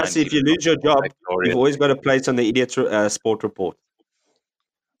 listen, remind Rusty, if you people lose your of job, that glory. you've always got a place on the Idiots Sport Report.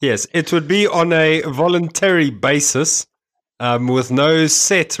 Yes, it would be on a voluntary basis with no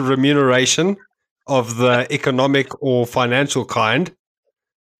set remuneration of the economic or financial kind.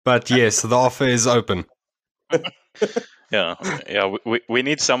 But yes, the offer is open. Yeah. We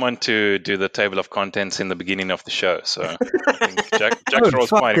need someone to do the table of contents in the beginning of the show. So I think Jack's role is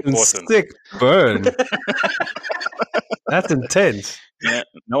quite Fucking important. sick burn. That's intense. Yeah,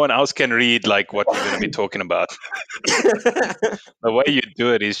 no one else can read like what we're going to be talking about. The way you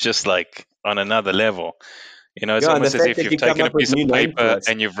do it is just like on another level. You know, it's Yeah, and the almost as fact if that you've you come taken a up with piece of new names for paper us.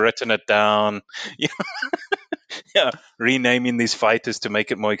 and you've written it down. Yeah, renaming these fighters to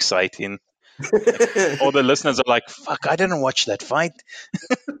make it more exciting. All the listeners are like, "Fuck, I didn't watch that fight.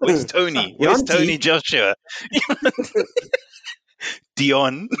 Where's Tony? Where's Deontay. Tony Joshua?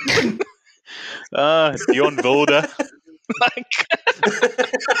 Dion, Dion Wilder." Like,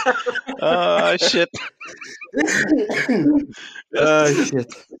 oh shit.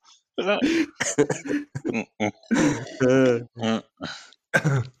 Shit.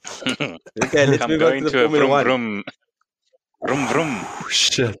 Okay, let's I'm move on going to the to a Formula vroom One. vroom. Vroom vroom. Oh,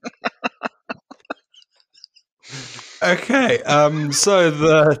 shit. Okay, so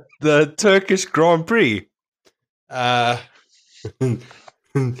the Turkish Grand Prix.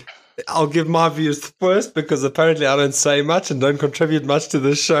 I'll give my views first because apparently I don't say much and don't contribute much to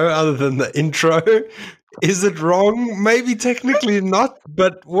the show other than the intro. Is it wrong? Maybe technically not,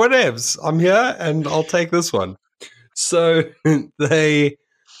 but whatevs. I'm here and I'll take this one. So the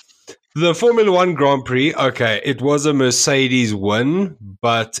Formula One Grand Prix, okay, it was a Mercedes win,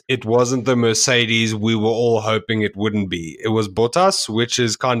 but it wasn't the Mercedes we were all hoping it wouldn't be. It was Bottas, which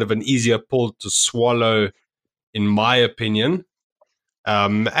is kind of an easier pill to swallow, in my opinion.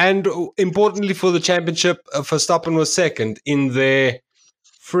 And importantly for the championship, Verstappen was second in their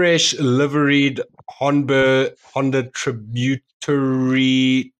fresh liveried Honda Tribute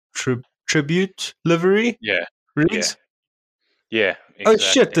livery. Yeah. Rigs? Yeah. Oh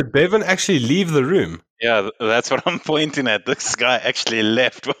Exactly. shit! Did Bevan actually leave the room? Yeah, that's what I'm pointing at. This guy actually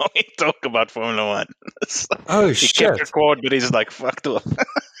left when we talk about Formula One. Oh He shit! kept record, but he's like fucked off.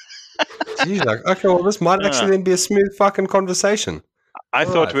 Jeez, like, okay, well, this might actually then be a smooth fucking conversation. I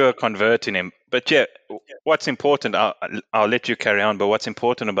thought Right. we were converting him, but yeah, what's important? I'll let you carry on. But what's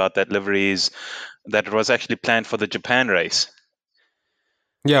important about that livery is that it was actually planned for the Japan race.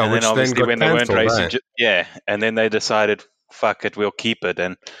 Yeah, And which then obviously got when they weren't cancelled, racing, and then they decided, fuck it, we'll keep it.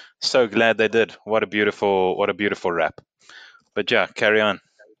 And so glad they did. What a beautiful wrap. But yeah, carry on.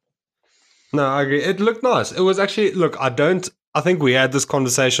 No, I agree. It looked nice. It was actually, look, I think we had this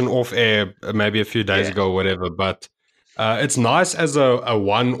conversation off air maybe a few days ago or whatever, but it's nice as a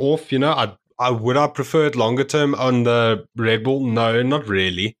one-off, you know. I prefer it longer term on the Red Bull? No, not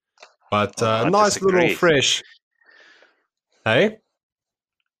really. But I nice disagree. little fresh. Hey?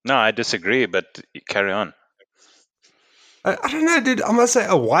 No, I disagree, but carry on. I don't know, dude. I must say,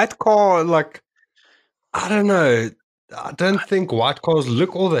 a white car, like, I don't know. I don't think white cars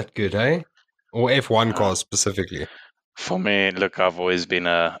look all that good, eh? Or F1 cars specifically. For me, look, I've always been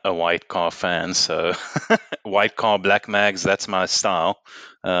a white car fan, so white car, black mags, that's my style.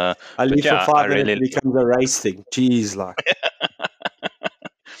 I leave for 5 minutes, really it becomes a race thing. Jeez, like.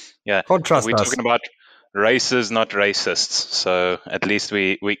 Yeah, Can't trust we're us. talking about races, not racists. So at least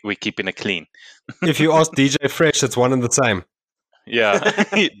we keeping it clean. If you ask DJ Fresh, it's one and the same. Yeah,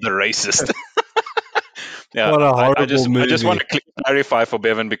 the racist. Yeah, What a horrible I just movie. want to clarify for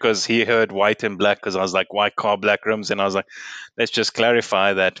Bevan because he heard white and black because I was like white car, black rims, and I was like, let's just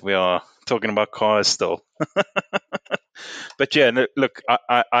clarify that we are talking about cars still. But yeah, look,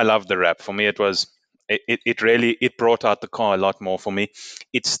 I love the wrap. For me, it was. It really brought out the car a lot more for me.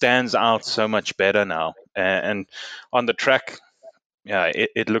 It stands out so much better now, and on the track, yeah,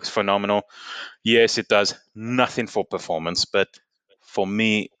 it looks phenomenal. Yes, it does nothing for performance, but for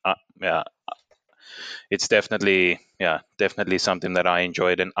me, yeah, it's definitely something that I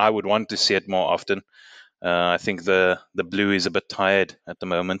enjoyed, and I would want to see it more often. I think the blue is a bit tired at the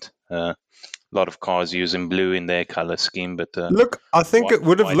moment. A lot of cars using blue in their color scheme, but look, I think it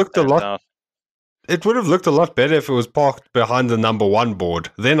would have looked a lot. It would have looked a lot better if it was parked behind the number one board.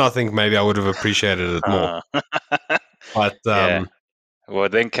 Then I think maybe I would have appreciated it more. But yeah. Well,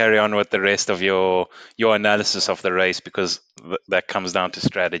 then carry on with the rest of your analysis of the race because that comes down to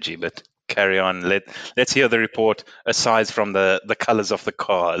strategy. But carry on. Let's hear the report aside from the colors of the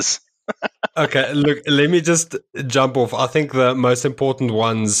cars. Okay, look, let me just jump off. I think the most important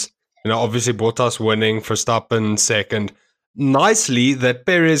ones Obviously Bottas winning, Verstappen second. Nicely that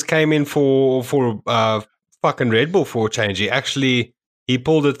Perez came in for fucking Red Bull for a change. He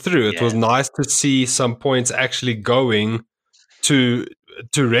pulled it through. It was nice to see some points actually going to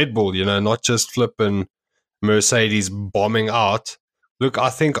Red Bull, not just flipping Mercedes bombing out. Look, I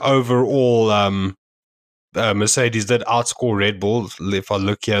think overall Mercedes did outscore Red Bull. If I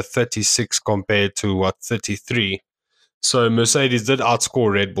look here, 36 compared to 33. So Mercedes did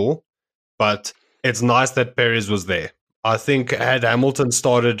outscore Red Bull, but it's nice that Perez was there. I think had Hamilton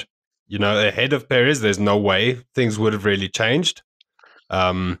started, ahead of Perez, there's no way things would have really changed,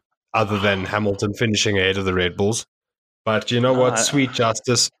 other than Hamilton finishing ahead of the Red Bulls. But you know what? Sweet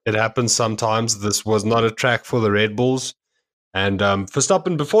justice. It happens sometimes. This was not a track for the Red Bulls. And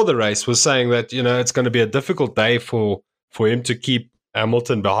Verstappen before the race was saying that, it's going to be a difficult day for him to keep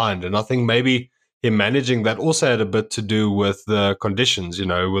Hamilton behind. And I think maybe him managing that also had a bit to do with the conditions, with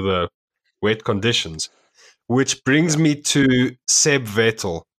the wet conditions. Which brings me to Seb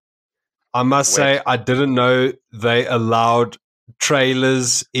Vettel. I must say, I didn't know they allowed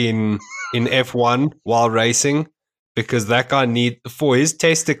trailers in F1 while racing, because that guy for his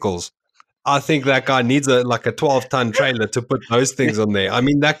testicles. I think that guy needs a 12-ton trailer to put those things on there. I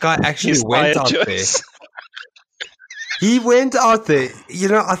mean, that guy actually went out there. He went out there.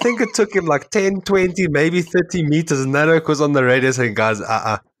 I think it took him 10, 20, maybe 30 meters, and Nadok was on the radio saying, guys,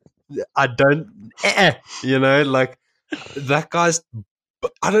 I don't, that guy's,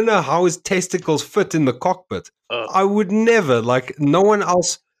 I don't know how his testicles fit in the cockpit. I would never, no one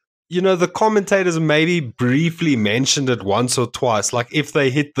else. The commentators maybe briefly mentioned it once or twice. Like if they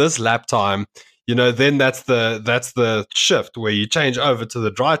hit this lap time, then that's the shift where you change over to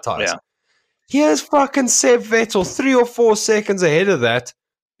the dry tires. Yeah. Here's fucking Seb Vettel 3 or 4 seconds ahead of that.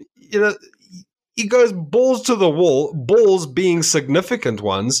 He goes balls to the wall, balls being significant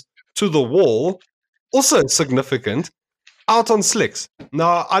ones to the wall, also significant, out on slicks.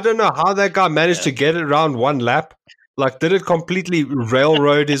 Now, I don't know how that guy managed to get it around one lap. Did it completely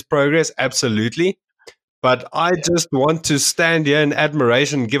railroad his progress? Absolutely. But I just want to stand here in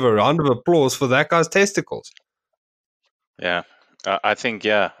admiration and give a round of applause for that guy's testicles. Yeah. I think,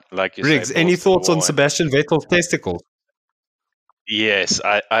 like you Riggs, say, any thoughts on Sebastian Vettel's testicles? Yes,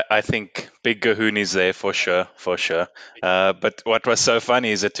 I think Big Gahoon is there for sure. But what was so funny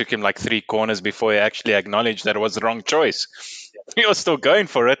is it took him 3 corners before he actually acknowledged that it was the wrong choice. He was still going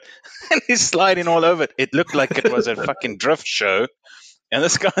for it, and he's sliding all over it. It looked like it was a fucking drift show, and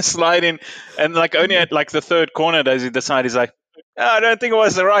this guy's sliding, and only at the 3rd corner does he decide, he's like, I don't think it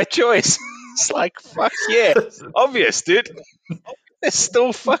was the right choice. It's fuck yeah, obvious, dude. There's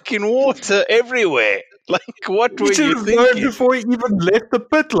still fucking water everywhere. What were you thinking? Before he even left the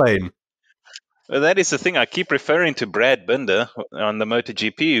pit lane. Well, that is the thing. I keep referring to Brad Binder on the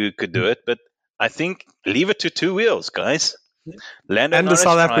MotoGP who could do it, but I think leave it to 2 wheels, guys. Lando Norris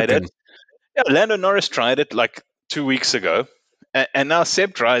tried it. Yeah, Lando Norris tried it 2 weeks ago, and now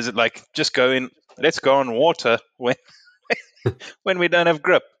Seb tries it. Just go in. Let's go on water when when we don't have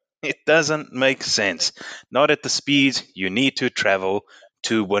grip. It doesn't make sense. Not at the speeds you need to travel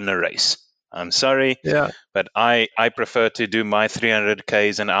to win a race. I'm sorry, but I prefer to do my 300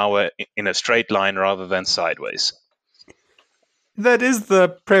 k's an hour in a straight line rather than sideways. That is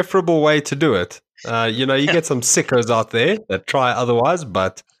the preferable way to do it. You get some sickos out there that try otherwise,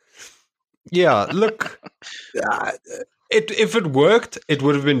 but look, if it worked, it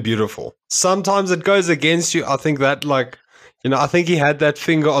would have been beautiful. Sometimes it goes against you. I think that I think he had that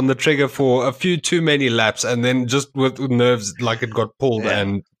finger on the trigger for a few too many laps, and then just with nerves, it got pulled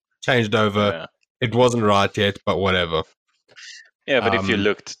and changed over. Yeah. It wasn't right yet, but whatever. Yeah, but if you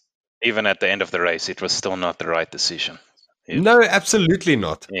looked, even at the end of the race, it was still not the right decision. No, absolutely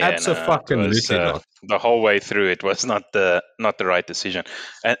not. Absolutely not. The whole way through, it was not the right decision,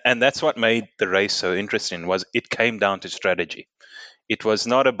 and that's what made the race so interesting. Was it came down to strategy. It was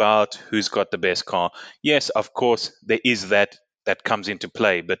not about who's got the best car. Yes, of course, there is that comes into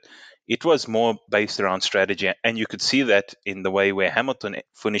play, but it was more based around strategy, and you could see that in the way where Hamilton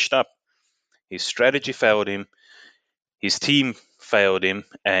finished up. His strategy failed him, his team failed him,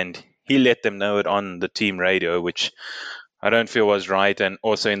 and he let them know it on the team radio, which I don't feel was right. And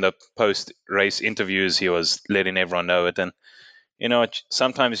also in the post-race interviews, he was letting everyone know it. And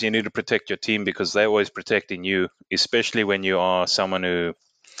sometimes you need to protect your team because they're always protecting you, especially when you are someone who,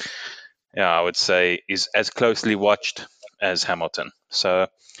 I would say, is as closely watched as Hamilton. So,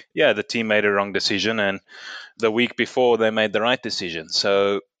 the team made a wrong decision, and the week before they made the right decision.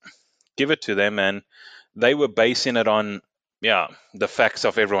 So give it to them, and they were basing it on, the facts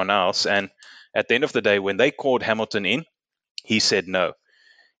of everyone else. And at the end of the day, when they called Hamilton in, he said no.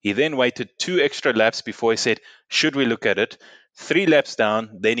 He then waited 2 extra laps before he said, should we look at it? 3 laps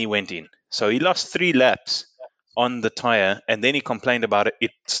down, then he went in. So he lost 3 laps on the tire, and then he complained about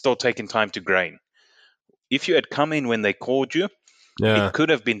it still taking time to grain. If you had come in when they called you, it could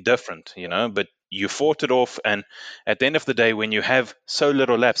have been different, but you fought it off. And at the end of the day, when you have so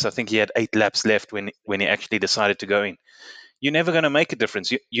little laps, I think he had 8 laps left when he actually decided to go in. You're never going to make a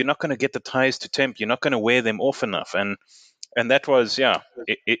difference. You're not going to get the tires to temp. You're not going to wear them off enough. And that was,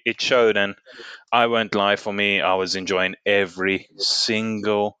 it showed. And I won't lie, for me, I was enjoying every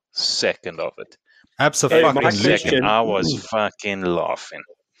single second of it. Absolutely. my question- I was fucking laughing.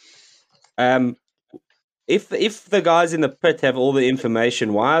 If the guys in the pit have all the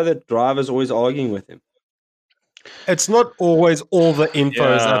information, why are the drivers always arguing with him? It's not always all the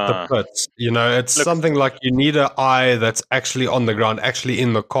info is at the Yeah. pits. It's something like you need an eye that's actually on the ground, actually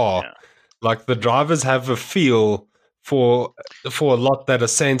in the car. Yeah. Like the drivers have a feel for a lot that a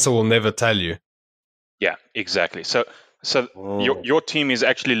sensor will never tell you. Yeah, exactly. So Oh. your team is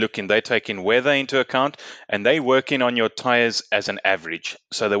actually looking, they're taking weather into account, and they're working on your tires as an average.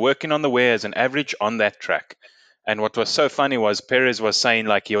 So they're working on the wear as an average on that track. And what was so funny was Perez was saying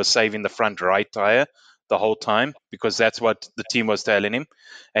like he was saving the front right tire the whole time because that's what the team was telling him.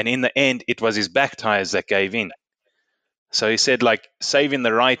 And in the end, it was his back tires that gave in. So he said like saving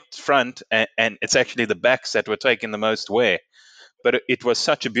the right front, and it's actually the backs that were taking the most wear. But it was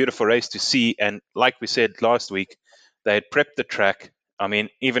such a beautiful race to see. And like we said last week, they had prepped the track. I mean,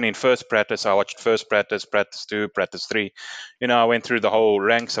 even in first practice, I watched first practice, practice 2, practice 3. I went through the whole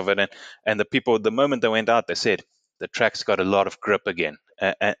ranks of it. And the people, the moment they went out, they said, the track's got a lot of grip again.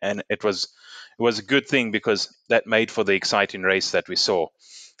 And it was a good thing because that made for the exciting race that we saw.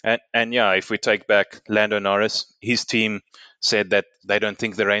 And yeah, if we take back Lando Norris, his team said that they don't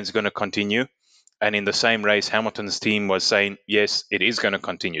think the rain's going to continue. And in the same race, Hamilton's team was saying, yes, it is going to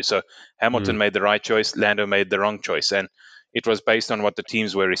continue. So Hamilton made the right choice, Lando made the wrong choice. And it was based on what the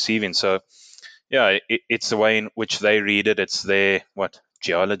teams were receiving. So, yeah, it's the way in which they read it. It's their,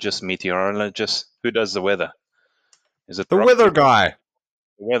 geologist, meteorologist? Who does the weather? Is it The rock weather people? guy.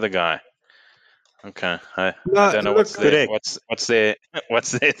 The weather guy. Okay, I No, don't know look, what's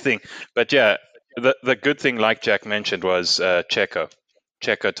their thing, but yeah, the good thing, like Jack mentioned, was Checo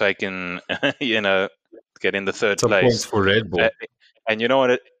taking getting the third some points place, for Red Bull. and you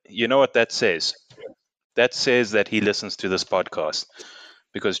know what that says? That says that he listens to this podcast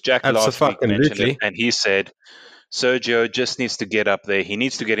because Jack last week mentioned Abso-fucking-lutely. it, and he said Sergio just needs to get up there. He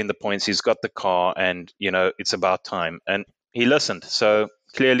needs to get in the points. He's got the car, and it's about time. And he listened. So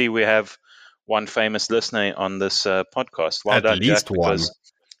clearly, we have one famous listener on this podcast. Well At done, least Jack, one. because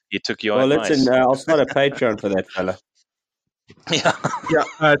he took your Well, advice. listen, I'll start a Patreon for that fella. Yeah.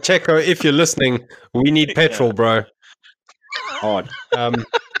 Yeah, Checo, if you're listening, we need petrol, bro. Hard.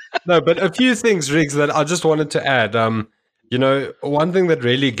 No, but a few things, Riggs, that I just wanted to add. One thing that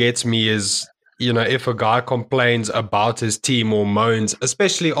really gets me is, if a guy complains about his team or moans,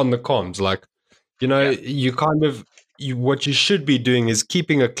 especially on the comms, like, you kind of, what you should be doing is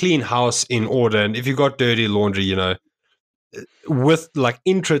keeping a clean house in order. And if you got dirty laundry, with like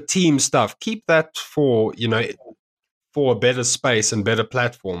intra-team stuff, keep that for a better space and better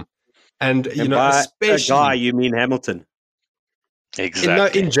platform. And, by especially a guy, you mean Hamilton.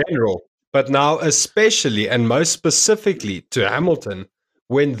 Exactly. in general, but now especially and most specifically to Hamilton,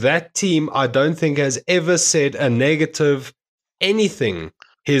 when that team, I don't think, has ever said a negative anything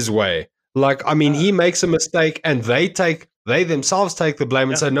his way. Like, I mean, he makes a mistake and they themselves take the blame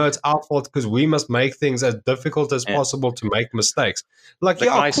and say, no, it's our fault because we must make things as difficult as possible to make mistakes. Like, The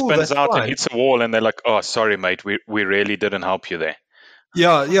yeah, guy cool, spins that's out fine. and hits a wall, and they're like, "Oh, sorry, mate. We really didn't help you there."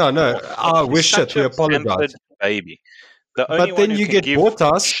 Yeah, no, we're Such shit. We a apologize. pampered baby. The only But then one who you can get give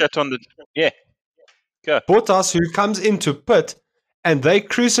Bottas. shit on the go. Bottas, who comes into pit and they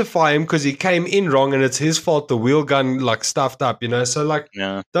crucify him because he came in wrong and it's his fault the wheel gun like stuffed up, so like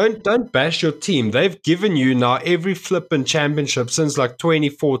Yeah. don't bash your team. They've given you now every flippin' championship since like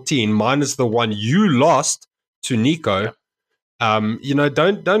 2014 minus the one you lost to Nico. Yeah.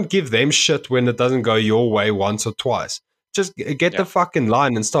 Don't give them shit when it doesn't go your way once or twice. Just get the fucking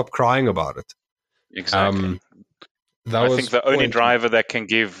line and stop crying about it. Exactly. That I was think the only point. driver that can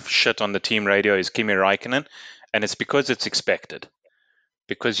give shit on the team radio is Kimi Raikkonen, and it's because it's expected.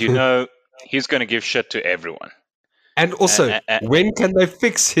 Because he's going to give shit to everyone. And also, when can they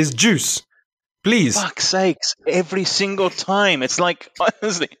fix his juice? Please. Fuck's sakes, every single time. It's like,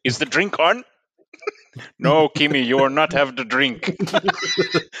 honestly, is the drink on? No, Kimi, you will not have the drink.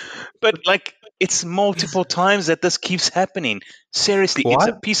 But like, It's multiple times that this keeps happening. Seriously, it's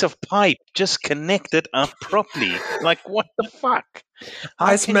a What? piece of pipe. Just connect it up properly. Like, what the fuck?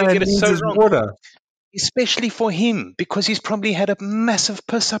 How can you Iceman get it needs so his wrong? water. Especially for him, because he's probably had a massive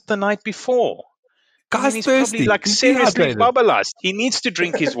piss up the night before. I mean, Guy's he's thirsty. probably like He's seriously dehydrated. bubbleized. He needs to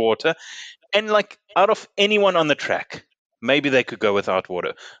drink his water. And like, out of anyone on the track, maybe they could go without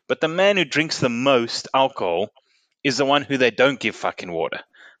water. But the man who drinks the most alcohol is the one who they don't give fucking water.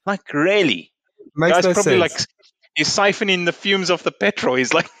 Like, really? Makes Guy's no probably sense. like, he's siphoning the fumes of the petrol.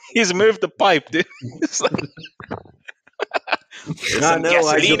 He's like, he's moved the pipe, dude. It's like, there's I some know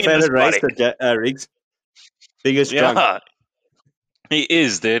why your gasoline in this favorite body. racer, Riggs. Biggest drunk. Yeah, he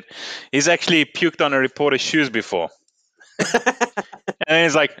is, dude. He's actually puked on a reporter's shoes before. And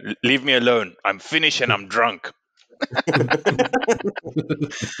he's like, leave me alone. I'm finished and I'm drunk.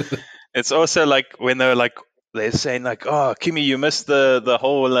 It's also like when they're saying like, oh, Kimmy, you missed the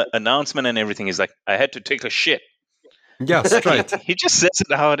whole announcement and everything. He's like, I had to take a shit. Yeah, straight. He just says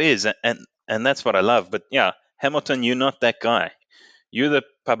it how it is, and that's what I love. But yeah, Hamilton, you're not that guy. You're the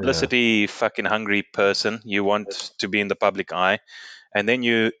publicity fucking hungry person. You want to be in the public eye, and then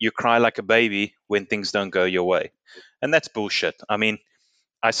you cry like a baby when things don't go your way, and that's bullshit. I mean,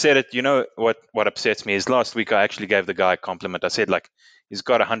 I said it. You know what upsets me is last week I actually gave the guy a compliment. I said like he's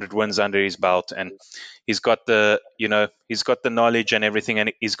got 100 wins under his belt, and he's got the knowledge and everything,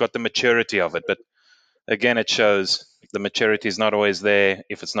 and he's got the maturity of it. But again, it shows the maturity is not always there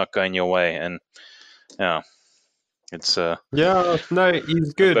if it's not going your way, and yeah, it's Yeah, no,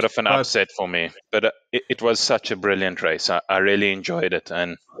 he's good. a bit of an but upset for me. But it was such a brilliant race. I really enjoyed it,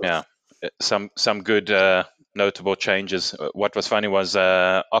 and yeah, some good notable changes. What was funny was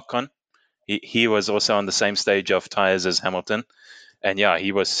Ocon. He was also on the same stage of tires as Hamilton, and yeah,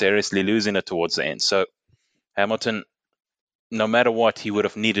 he was seriously losing it towards the end. So Hamilton, no matter what, he would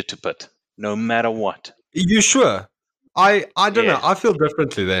have needed to pit. No matter what. You sure? I don't Yeah. know. I feel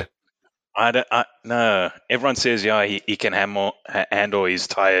differently there. No. Everyone says, yeah, he can handle his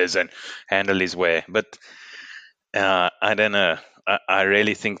tires and handle his wear, but I don't know. I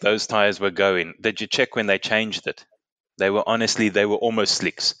really think those tires were going. Did you check when they changed it? They were almost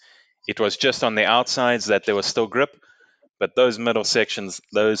slicks. It was just on the outsides that there was still grip, but those middle sections,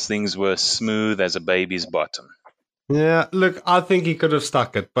 those things were smooth as a baby's bottom. Yeah, look, I think he could have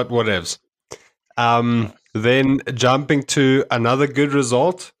stuck it, but whatevs. Then jumping to another good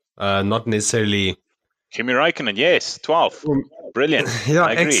result, not necessarily. Kimi Räikkönen, yes, 12th. Brilliant. Yeah,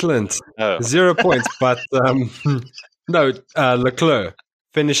 I agree. excellent. Oh. 0 points, but no, Leclerc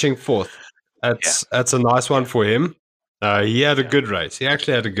finishing fourth. That's a nice one for him. He had a good race. He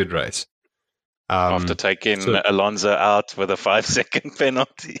actually had a good race. After taking Alonso out with a 5-second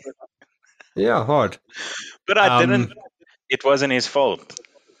penalty. Yeah, hard. But I didn't. It wasn't his fault.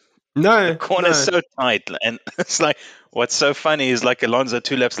 No, the corner's so tight, and it's like what's so funny is like Alonso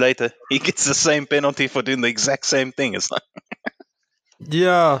 2 laps later, he gets the same penalty for doing the exact same thing. It's like,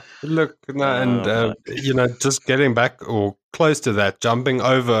 yeah, look, and just getting back or close to that, jumping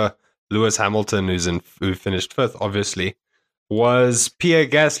over Lewis Hamilton, who finished fifth, obviously, was Pierre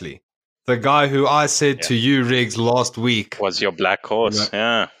Gasly, the guy who I said to you, Riggs, last week was your black horse.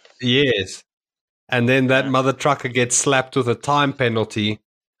 Yeah. Yes. And then that mother trucker gets slapped with a time penalty,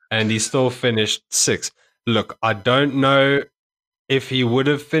 and he still finished sixth. Look, I don't know if he would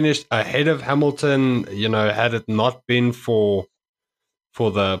have finished ahead of Hamilton, had it not been for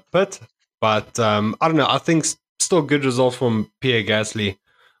the pit. But I don't know. I think still good result from Pierre Gasly.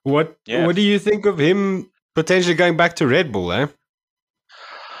 What do you think of him potentially going back to Red Bull, eh?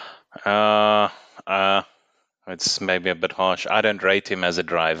 It's maybe a bit harsh. I don't rate him as a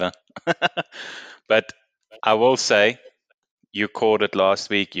driver. But I will say, you called it last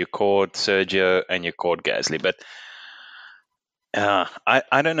week, you called Sergio, and you called Gasly. But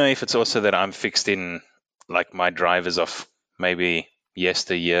I don't know if it's also that I'm fixed in like my drivers of maybe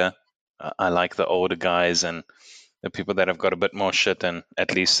yesteryear. I like the older guys and the people that have got a bit more shit and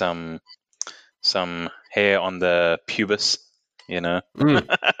at least some hair on the pubis, I'm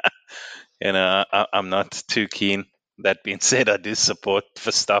not too keen. That being said, I do support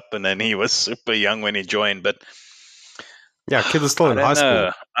Verstappen, and he was super young when he joined, but yeah, kid is still in high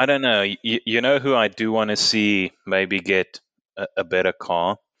school. I don't know. You know who I do want to see maybe get a better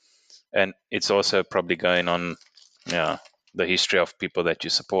car, and it's also probably going on, the history of people that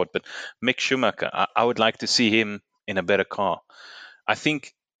you support. But Mick Schumacher, I would like to see him in a better car. I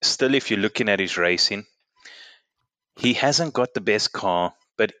think still, if you're looking at his racing, he hasn't got the best car,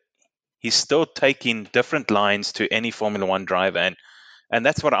 but he's still taking different lines to any Formula One driver, and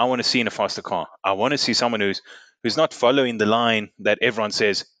that's what I want to see in a faster car. I want to see someone who's not following the line that everyone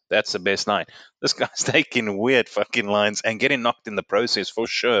says That's the best line. This guy's taking weird fucking lines and getting knocked in the process for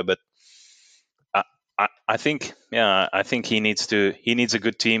sure. But I think, I think he needs a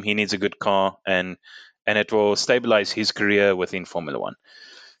good team. He needs a good car, and it will stabilize his career within Formula One,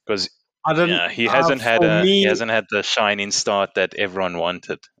 because I don't. he hasn't had For me, the shining start that everyone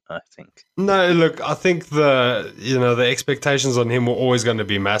wanted, I think. no. Look, I think the expectations on him were always going to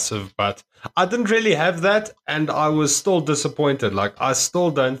be massive, but I didn't really have that, and I was still disappointed. Like, I still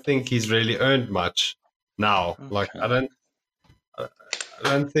don't think he's really earned much now. Like, I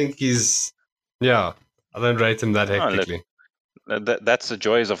don't think he's. Yeah, I don't rate him that hectically. That's the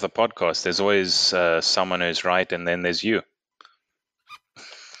joys of the podcast. There's always someone who's right, and then there's you.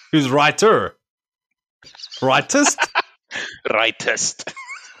 Who's righter? Rightist? Rightist.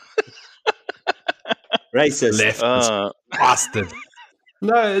 Racist. Leftist. Bastard.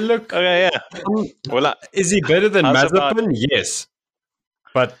 No, look. Okay, yeah. Well, is he better than how's Mazepin? Yes.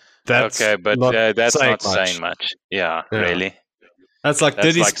 But that's okay, but that's not saying much. Yeah, Yeah. really. That's like, That's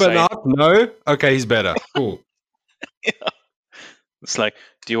did he like spin saying- out? No? Okay, he's better. Cool. It's like,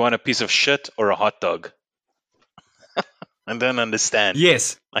 do you want a piece of shit or a hot dog? I don't understand.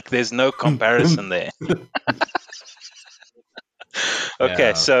 Yes. Like, there's no comparison there. Okay,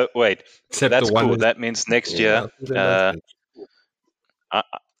 Yeah. so wait, Except that's the one cool. is- That means next Yeah, year,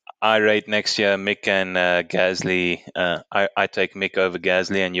 I rate next year Mick and Gasly. I take Mick over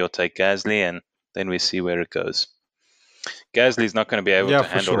Gasly, and you'll take Gasly, and then we see where it goes. Gasly's not going to be able Yeah, to for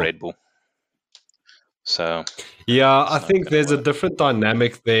handle sure. Red Bull. So Yeah, I not think gonna there's a work. different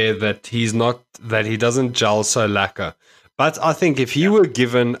dynamic there that he doesn't gel so lacquer. But I think if he were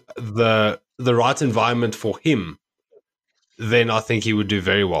given the right environment for him, then I think he would do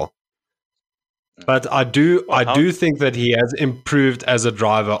very well. But I do think that he has improved as a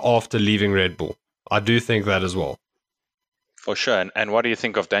driver after leaving Red Bull. I do think that as well. For sure. And what do you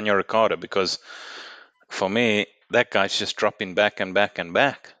think of Daniel Ricciardo? Because for me, that guy's just dropping back and back and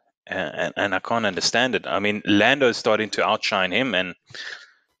back. And I can't understand it. I mean, Lando's starting to outshine him. And,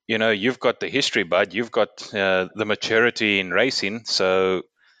 you've got the history, bud. You've got the maturity in racing. So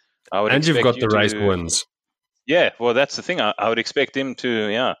I would And you've expect got the race wins. Yeah, well, that's the thing. I would expect him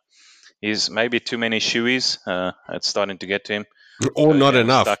to, he's maybe too many shoeies. It's starting to get to him. Or not Jams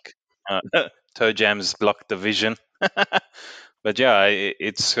enough. Stuck. Toe jams blocked the vision. But yeah,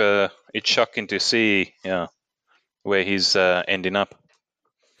 it's shocking to see where he's ending up.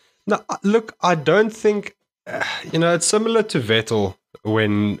 No, look, I don't think it's similar to Vettel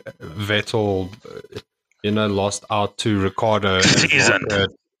when Vettel lost out to Ricardo. and Seasoned. got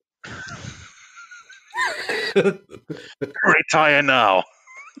Retire now.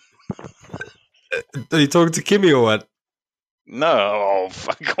 Are you talking to Kimi or what? No,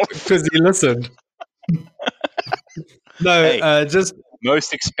 fuck off. Because he listened. No, Hey. just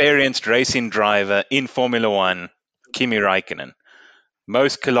Most experienced racing driver in Formula One, Kimi Räikkönen.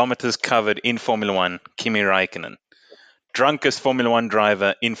 Most kilometers covered in Formula One, Kimi Räikkönen. Drunkest Formula One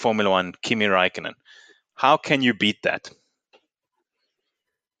driver in Formula One, Kimi Räikkönen. How can you beat that?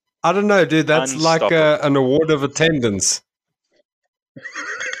 I don't know, dude. That's like Unstoppable. an award of attendance.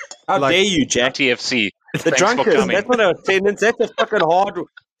 How like- dare you, Jack? TFC. The Thanks for drunkest. coming. That's not an attendance. That's a fucking hard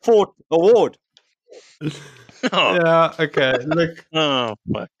fought award. Oh, Yeah. Okay. Look. oh,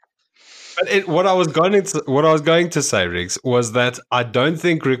 fuck. But what I was going to say, Riggs, was that I don't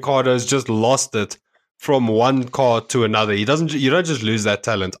think Ricardo's just lost it from one car to another. You don't just lose that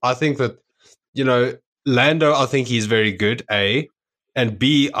talent. I think that Lando. I think he's very good. A and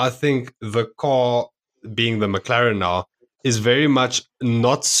B. I think the car, being the McLaren now, is very much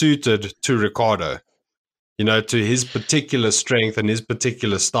not suited to Ricardo. To his particular strength and his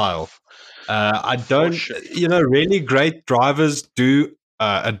particular style. I don't. sure. Really great drivers do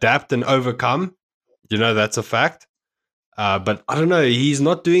adapt and overcome. That's a fact. But I don't know. He's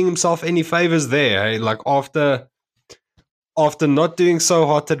not doing himself any favors there. Hey? Like after not doing so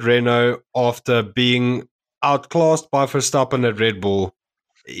hot at Renault, after being outclassed by Verstappen at Red Bull,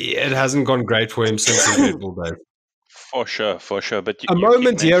 it hasn't gone great for him since his Red Bull days. For sure. But A you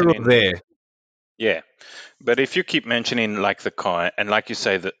moment keep here or mentioning- there. Yeah. But if you keep mentioning like the car, and like you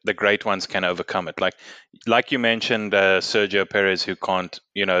say, the great ones can overcome it. Like you mentioned, Sergio Perez, who can't,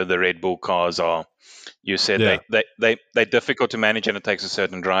 the Red Bull cars are, you said Yeah. they're difficult to manage and it takes a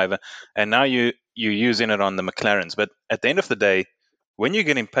certain driver. And now you're using it on the McLarens. But at the end of the day, when you're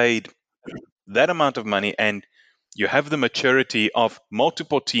getting paid that amount of money and you have the maturity of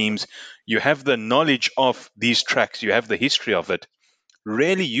multiple teams, you have the knowledge of these tracks, you have the history of it,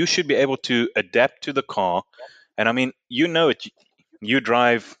 really you should be able to adapt to the car. And I mean, it, you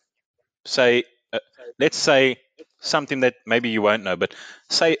drive, say, let's say something that maybe you won't know, but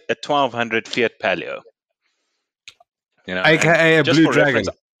say a 1200 Fiat Palio. You know, AKA a just Blue for Dragon.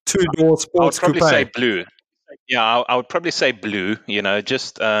 reference, Two-door I would sports probably coupe. say blue. Yeah, I would probably say blue. You know,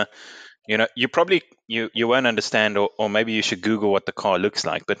 just you know, you probably you won't understand, or maybe you should Google what the car looks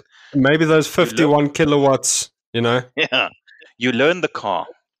like. But Maybe those you look, 51 kilowatts, you know? yeah, you learn the car,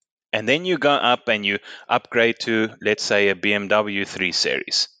 and then you go up and you upgrade to, let's say, a BMW 3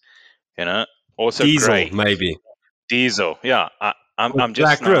 Series. You know, also Diesel, grey maybe. diesel. Yeah, I'm With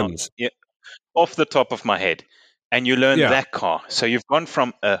just black now rims. off the top of my head. And you learn Yeah. that car. So you've gone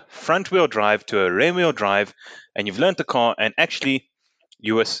from a front wheel drive to a rear wheel drive, and you've learned the car, and actually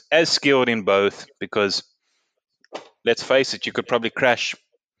you were as skilled in both, because let's face it, you could probably crash,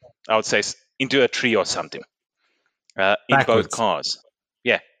 I would say, into a tree or something in both Backwards. cars.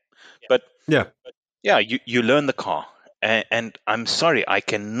 Yeah. But Yeah. yeah, you learn the car. And I'm sorry, I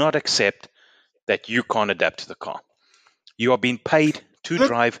cannot accept that you can't adapt to the car. You are being paid to Look-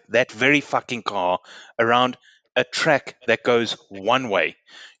 drive that very fucking car around a track that goes one way.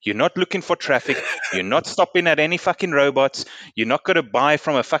 You're not looking for traffic. You're not stopping at any fucking robots. You're not going to buy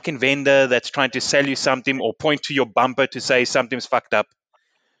from a fucking vendor that's trying to sell you something or point to your bumper to say something's fucked up.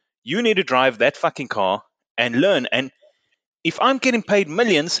 You need to drive that fucking car and learn. And if I'm getting paid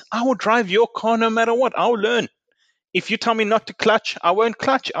millions, I will drive your car no matter what. I'll learn. If you tell me not to clutch, I won't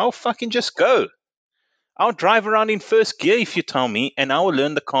clutch. I'll fucking just go. I'll drive around in first gear if you tell me, and I will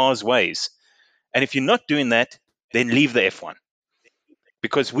learn the car's ways. And if you're not doing that, then leave the F1.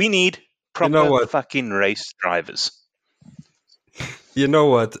 Because we need proper what? fucking race drivers. You know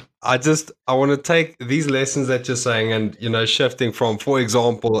what? I want to take these lessons that you're saying and, you know, shifting from, for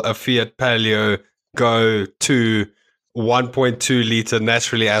example, a Fiat Palio Go to 1.2 liter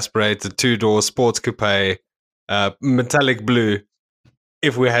naturally aspirated two-door sports coupe, metallic blue,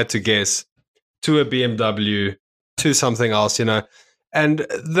 if we had to guess, to a BMW, to something else, you know. And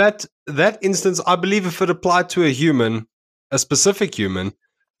that instance, I believe if it applied to a human, a specific human,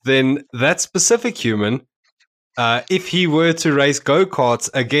 then that specific human, if he were to race go-karts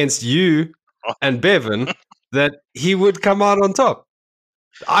against you and Bevan, that he would come out on top.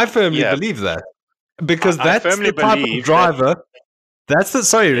 I firmly believe that. Because that's the type of driver. That's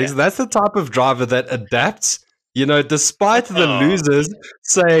the type of driver that adapts. You know, despite the losers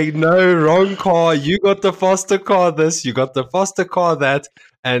saying, no, wrong car, you got the faster car this, you got the faster car that,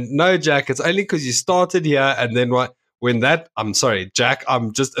 and no, Jack, it's only because you started here, and then I'm sorry, Jack,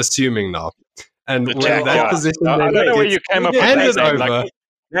 I'm just assuming now. And when Jack, that position I don't know where you came up with handed that name. over. Like,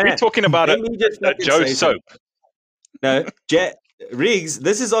 we're talking about a Joe Soap. No, Riggs,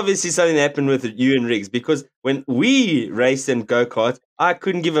 this is obviously something that happened with you and Riggs, because when we raced in go-karts, I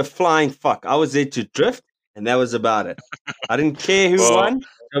couldn't give a flying fuck. I was there to drift, and that was about it. I didn't care who won,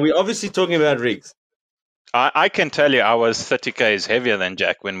 and we're obviously talking about Riggs. I can tell you I was 30 Ks heavier than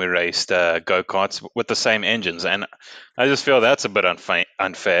Jack when we raced go-karts with the same engines, and I just feel that's a bit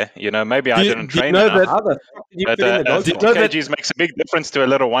unfair. You know, maybe I didn't train enough. How the fuck did you But fit in the 50 go-kart? kgs makes a big difference to a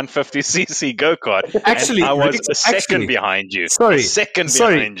little 150cc go-kart. Actually, and I was Riggs, a second behind you.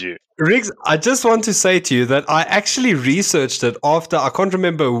 Behind you. Riggs, I just want to say to you that I actually researched it after, I can't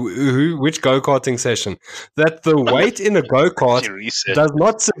remember which go-karting session, that the weight in a go-kart does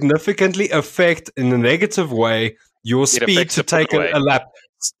not significantly affect in a negative way your speed to take a lap.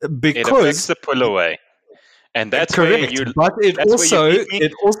 Because it affects the pull away. And that's correct, but it also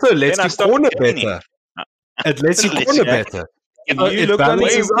lets you corner better. It lets you corner better. If you look on the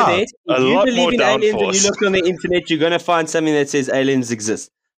internet, if you believe in aliens and you look on the internet, you're going to find something that says aliens exist.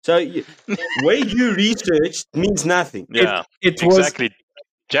 So where you researched means nothing. Yeah, exactly.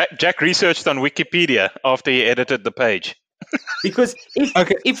 Jack researched on Wikipedia after he edited the page. Because if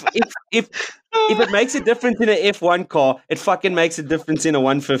it makes a difference in an F1 car, it fucking makes a difference in a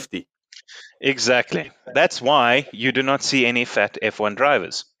 150. Exactly. That's why you do not see any fat F1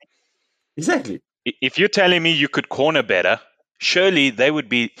 drivers. Exactly. If you're telling me you could corner better, surely they would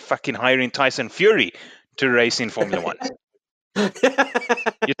be fucking hiring Tyson Fury to race in Formula 1.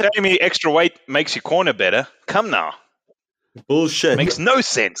 You're telling me extra weight makes you corner better? Come now. Bullshit. Makes no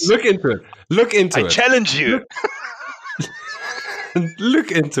sense. Look into it. I challenge you.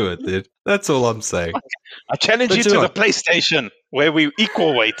 Look into it, dude. That's all I'm saying. I challenge you to the PlayStation where we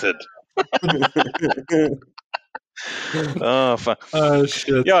equal weighted. Oh, fuck. Oh,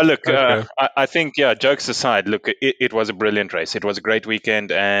 shit. Yeah, look, I think, jokes aside, look, it was a brilliant race. It was a great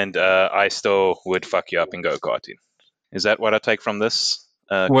weekend, and I still would fuck you up in go-karting. Is that what I take from this?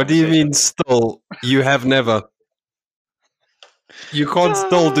 What do you mean still? You have never. You can't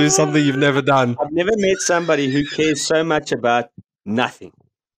still do something you've never done. I've never met somebody who cares so much about nothing.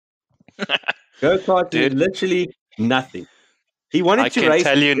 Go-kart is literally Nothing. He wanted I to can race.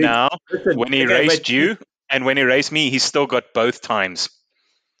 tell you now, Listen, when he okay, raced but- you and when he raced me, he still got both times.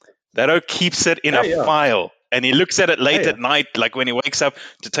 That oak keeps it in a yeah. file, and he looks at it late Yeah. at night, like when he wakes up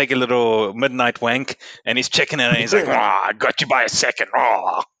to take a little midnight wank, and he's checking it, and he's like, I got you by a second.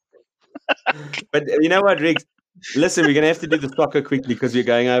 Oh. But you know what, Riggs? Listen, we're going to have to do the soccer quickly because we're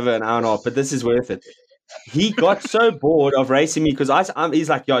going over an hour and a half, but this is worth it. He got so bored of racing me because he's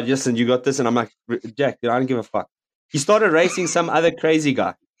like, yo, listen, you got this. And I'm like, Jack, dude, I don't give a fuck. He started racing some other crazy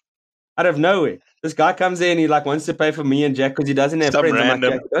guy out of nowhere. This guy comes in and he like wants to pay for me and Jack because he doesn't have Some friends. random.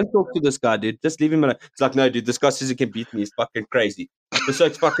 I'm like, Jack, don't talk to this guy, dude. Just leave him alone. He's like, no, dude, this guy says he can beat me. He's fucking crazy. So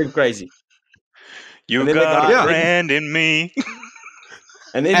it's fucking crazy. You And then the got guy- a friend in me.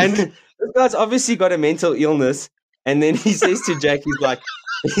 And then this guy's obviously got a mental illness. And then he says to Jack, he's like,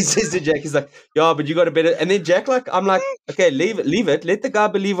 yeah, but you got a better. And then Jack, I'm like, okay, leave it. Let the guy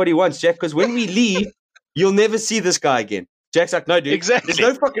believe what he wants, Jack, because when we leave, you'll never see this guy again. Jack's like, no, dude. Exactly.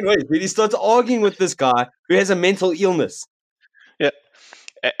 There's no fucking way, dude. He starts arguing with this guy who has a mental illness. Yeah.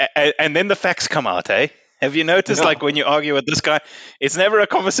 And then the facts come out, eh? Have you noticed, Yeah. like, when you argue with this guy, it's never a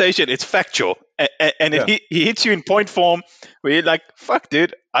conversation, it's factual. And Yeah. he hits you in point form where you're like, fuck,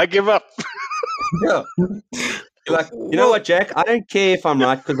 dude, I give up. Yeah. You're like, you know what, Jack? I don't care if I'm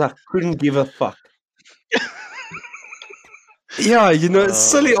right because I couldn't give a fuck. Yeah, it's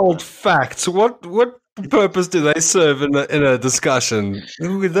silly old facts. What purpose do they serve in a discussion?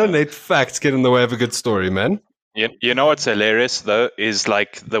 We don't let facts get in the way of a good story, man. You know what's hilarious, though, is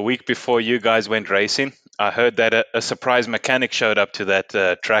like the week before you guys went racing, I heard that a surprise mechanic showed up to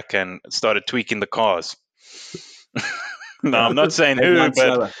that track and started tweaking the cars. No, I'm not saying who,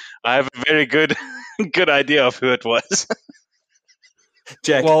 but I have a very good idea of who it was.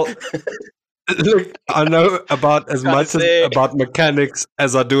 Jack. Well, look, I know about as much about mechanics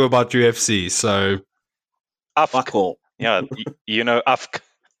as I do about UFC, so fuck all. Yeah, you know Afk.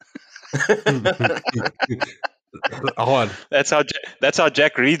 That's how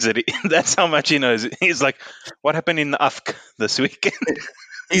Jack reads it. That's how much he knows. He's like, "What happened in the Afk this week?"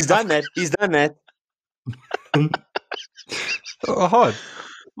 He's done that. hard.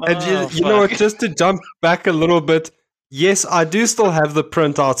 And you know what? Just to jump back a little bit, yes, I do still have the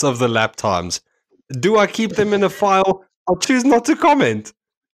printouts of the lap times. Do I keep them in a file? I'll choose not to comment.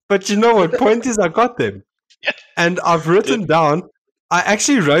 But you know what? Point is, I got them, and I've written down. I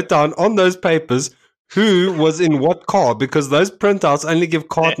actually wrote down on those papers who was in what car because those printouts only give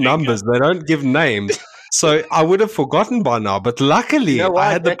cart numbers. They don't give names. So I would have forgotten by now. But luckily,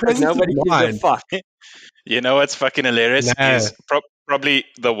 I had the present in mind. You know what's fucking hilarious is probably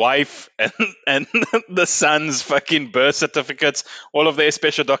the wife and the son's fucking birth certificates. All of their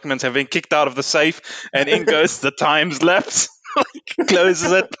special documents have been kicked out of the safe, and in goes the times lapse.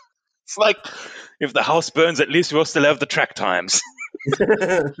 Closes it. It's like, if the house burns, at least we'll still have the track times.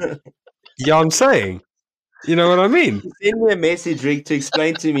 Yeah, I'm saying. You know what I mean? Send me a message, Rick, to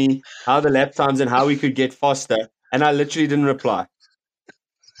explain to me how the lap times and how we could get faster. And I literally didn't reply.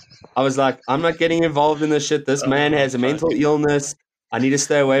 I was like, I'm not getting involved in this shit. This man has a mental illness. I need to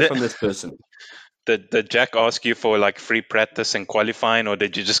stay away from this person. Did Jack ask you for like free practice and qualifying, or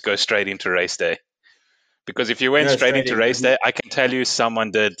did you just go straight into race day? Because if you went straight into race day, I can tell you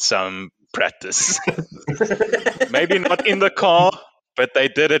someone did some practice. Maybe not in the car, but they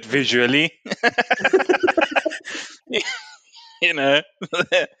did it visually. You know,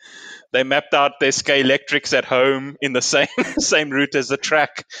 they mapped out their Scalextrics at home in the same route as the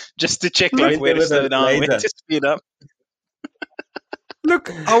track, just to check like where to slow down, where to speed up. Look,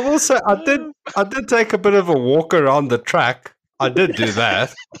 I will say I did take a bit of a walk around the track. I did do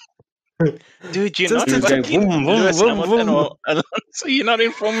that. Dude, you're Just not to fucking Lewis Hamilton or Alonso. You're not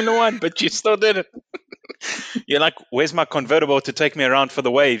in Formula 1, but you still did it. You're like, where's my convertible to take me around for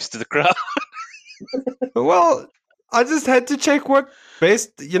the waves to the crowd? Well, I just had to check what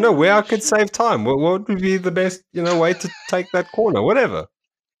best, where I could save time. What would be the best, way to take that corner, whatever.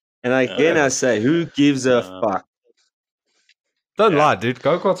 And again, I say, who gives a fuck? Don't lie, dude.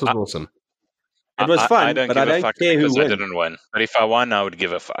 Go-karts was awesome. It was fun, I don't but give I don't a fuck care because who I wins. didn't win. But if I won, I would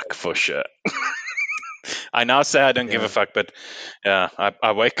give a fuck for sure. I now say I don't give a fuck, but yeah,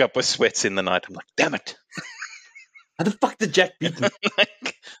 I wake up with sweats in the night. I'm like, damn it. How the fuck did Jack beat me?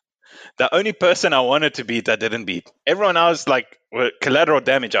 Like, the only person I wanted to beat, I didn't beat. Everyone else, like, collateral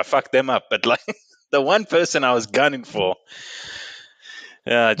damage, I fucked them up. But like, the one person I was gunning for,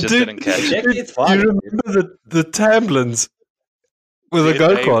 yeah, I just didn't catch it. Jack, it's fine. You remember the Tamlins with the They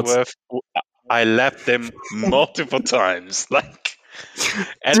go-karts? I lapped them multiple times. Like,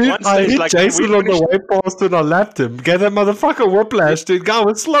 at Dude, one I stage, hit like, Jason we on the finished- way past when I lapped him. Gave that motherfucker whiplash, dude. Guy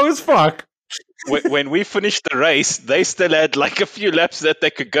was slow as fuck. when we finished the race, they still had like a few laps that they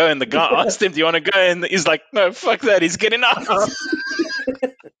could go, and the guy asked him, "Do you want to go?" And he's like, "No, fuck that. He's getting out." Those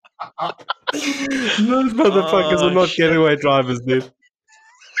motherfuckers are not shit. getaway drivers, dude.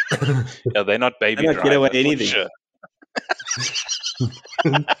 Yeah, they're not baby They don't get away drivers, for anything.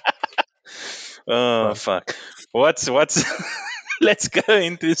 sure. Oh fuck! What's? Let's go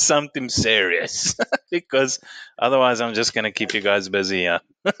into something serious because otherwise I'm just gonna keep you guys busy. Yeah.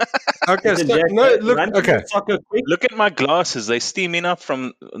 Okay, so, Jack, no, look, run to okay. the soccer quick. Look at my glasses; they steaming up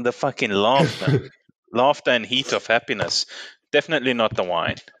from the fucking laughter, laughter and heat of happiness. Definitely not the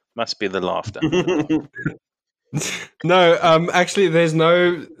wine. Must be the laughter. No, actually,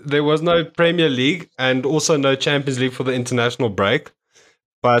 there was no Premier League and also no Champions League for the international break.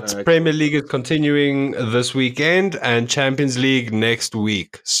 But Okay. Premier League is continuing this weekend and Champions League next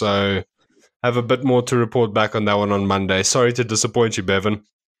week. So have a bit more to report back on that one on Monday. Sorry to disappoint you, Bevan.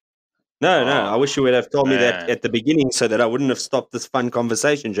 No, I wish you would have told me that man. at the beginning so that I wouldn't have stopped this fun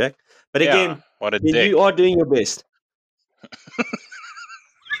conversation, Jack. But Yeah, again, what a I mean, dick. you are doing your best.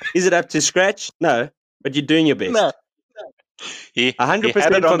 Is it up to scratch? No, but you're doing your best. No. He 100%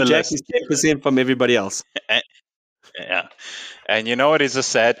 had it on from the Jack list. is 10% from everybody else. Yeah. And you know what is a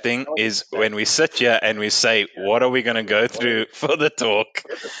sad thing is when we sit here and we say, what are we going to go through for the talk?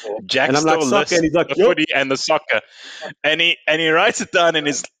 Jack And I'm still like, soccer, lists and he's like, the "Yup." footy and the soccer. And he writes it down and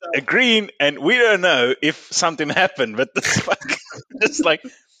is agreeing, and we don't know if something happened, but this fuck, just like,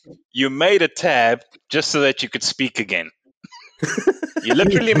 you made a tab just so that you could speak again. You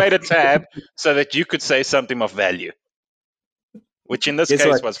literally made a tab so that you could say something of value. Which in this Guess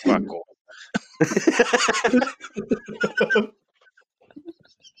case what? was fuck all.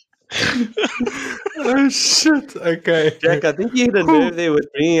 Oh, shit. Okay. Jack, I think you hit a nerve there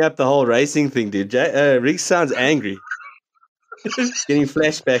with bringing up the whole racing thing, dude. Jack, Rick sounds angry. Getting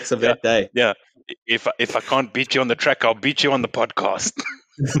flashbacks of that day. Yeah. If I can't beat you on the track, I'll beat you on the podcast.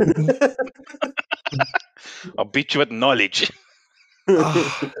 I'll beat you with knowledge.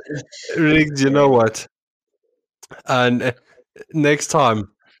 Riggs, you know what? And next time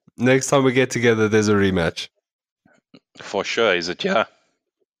we get together, there's a rematch. For sure, is it? Yeah.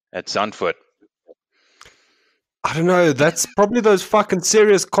 At Zandvoort. I don't know. That's probably those fucking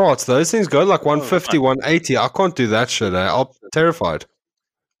serious carts. Those things go like 150, 180. I can't do that shit. I'm terrified.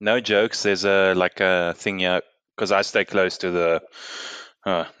 No jokes. There's a thing here because I stay close to the.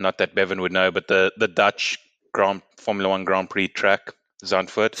 Not that Bevan would know, but the Dutch Formula One Grand Prix track,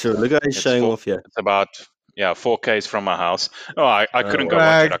 Zandvoort. Sure, look at he's showing off here. It's about 4Ks from my house. Oh, I couldn't go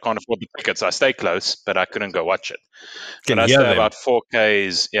watch it. I can't afford the tickets. I stay close, but I couldn't go watch it. Can But I hear stay them. about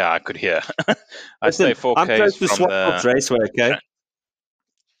 4Ks. Yeah, I could hear. I stay 4Ks I'm close to from Swartkops Raceway, okay?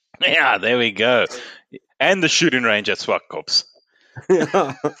 Yeah, there we go. And the shooting range at Swartkops.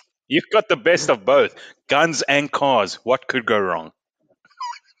 You've got the best of both. Guns and cars. What could go wrong?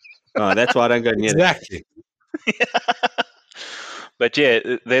 Oh, that's why I don't go near that. Exactly. But yeah,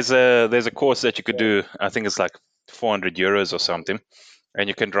 there's a course that you could do. I think it's like €400 or something, and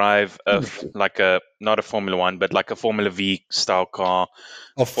you can drive not a Formula One, but like a Formula V style car,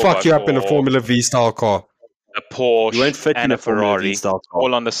 I'll fuck you up in a Formula V style car. a Porsche, You won't fit and in a a Formula V Ferrari, style car.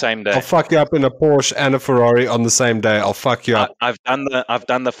 all on the same day. I'll fuck you up in a Porsche and a Ferrari on the same day. I'll fuck you up. I've done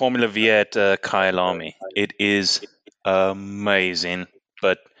the Formula V at Kyalami. It is amazing,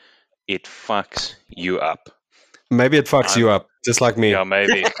 but it fucks you up. Maybe it fucks you up, just like me. Yeah,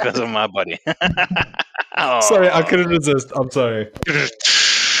 maybe because of my body. Sorry, I couldn't resist. I'm sorry.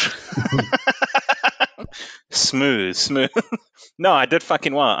 Smooth. No, I did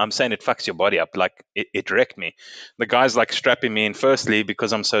fucking well. I'm saying it fucks your body up. Like, it wrecked me. The guy's like strapping me in. Firstly,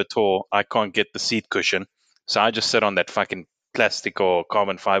 because I'm so tall, I can't get the seat cushion. So I just sit on that fucking plastic or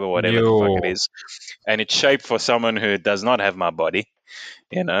carbon fiber, whatever the fuck it is. And it's shaped for someone who does not have my body.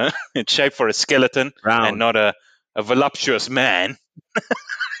 You know, it's shaped for a skeleton and not a voluptuous man.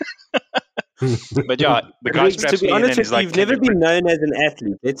 But yeah, the guy straps To be me in honest and with he's you, like, you've never been known as an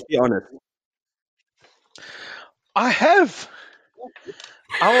athlete. Let's be honest. I have.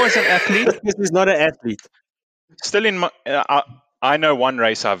 I was an athlete. This is not an athlete. Still in my. I know one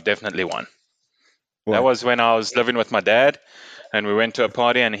race I've definitely won. What? That was when I was living with my dad, and we went to a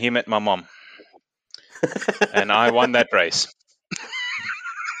party, and he met my mom, and I won that race.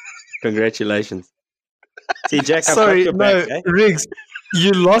 Congratulations. See, Jack, I've Sorry, got your no, back, eh? Riggs,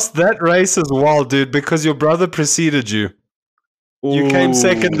 you lost that race as well, dude, because your brother preceded you. You came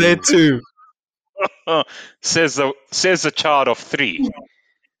second there too. Says the child of 3.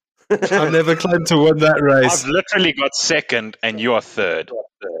 I never claimed to win that race. I've literally got second, and you are third.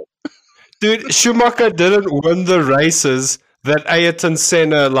 Dude, Schumacher didn't win the races that Ayrton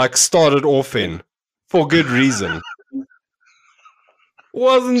Senna like started off in for good reason.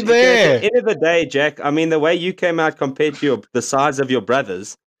 Wasn't there? At the end of the day, Jack, I mean, the way you came out compared to the size of your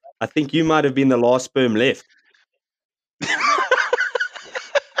brothers, I think you might have been the last sperm left.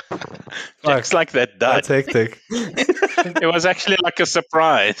 Jack's like that dud. That's hectic. It was actually like a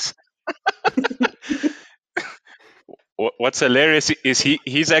surprise. What's hilarious is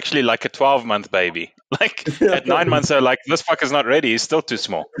he's actually like a 12-month baby. Like at 9 months, they're like, this fucker's not ready. He's still too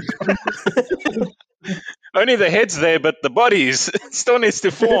small. Only the head's there, but the body still needs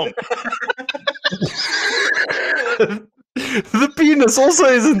to form. The penis also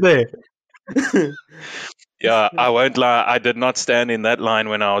isn't there. Yeah, I won't lie. I did not stand in that line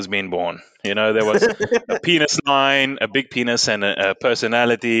when I was being born. You know, there was a penis line, a big penis, and a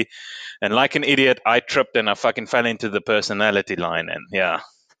personality. And like an idiot, I tripped and I fucking fell into the personality line. And yeah,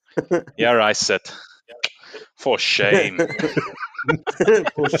 here I sit. For shame.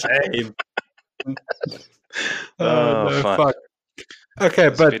 For shame. Oh, no, fuck. fuck. Okay,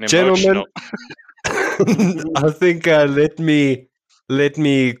 It's but been gentlemen, emotional. I think let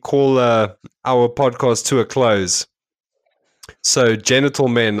me call our podcast to a close. So, genital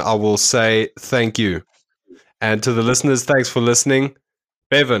men, I will say thank you, and to the listeners, thanks for listening.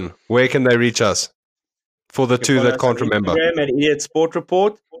 Bevan, where can they reach us? For the two that can't remember, Instagram at Idiot Sport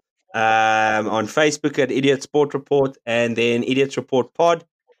Report, on Facebook at Idiot Sport Report, and then Idiots Report Pod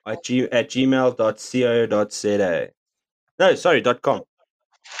at gmail.co.za. No, sorry, .com.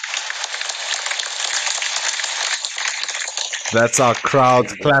 that's our crowd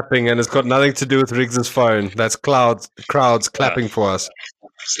clapping, and it's got nothing to do with Riggs's phone. That's crowds clapping for us.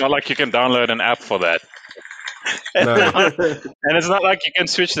 It's not like you can download an app for that. No. And it's not like you can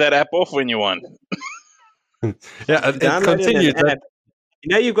switch that app off when you want. Yeah, it Downloaded continued. an app. You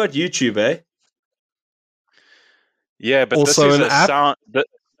know you've got YouTube, eh? Yeah, but Also this is an a app? sound.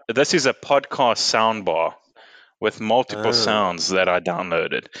 This is a podcast soundbar with multiple sounds that I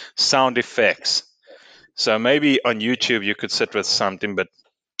downloaded, sound effects. So maybe on YouTube you could sit with something, but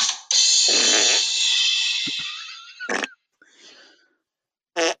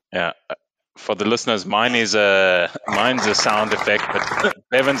yeah. For the listeners, mine's a sound effect, but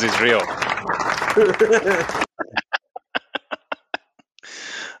Bevan's is real.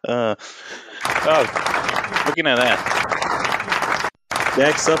 Looking at that.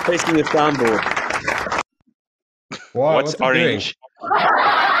 Jack, stop facing your soundboard. Wow, What's orange?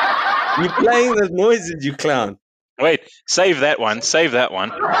 You're playing the noises, you clown. Wait, save that one.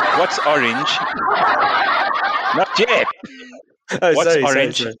 What's orange? Not yet. Oh, What's sorry,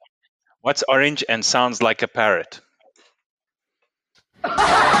 orange? sorry. What's orange and sounds like a parrot?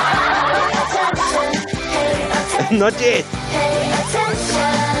 Not yet.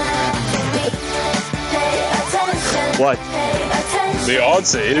 What? The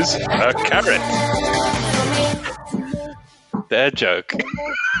answer is a carrot. Dad joke.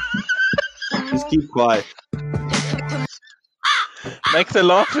 Just keep quiet. Make the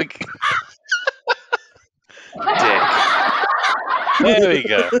laughing. Dick. There we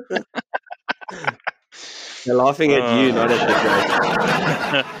go. They're laughing at you, not at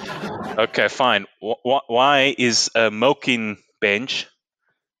the joke. Okay, fine. Why is a milking bench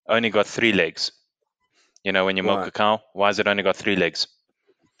only got 3 legs? You know, when you milk Why? a cow, why has it only got 3 legs?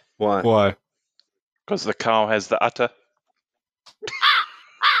 Why? Why? Because the cow has the udder.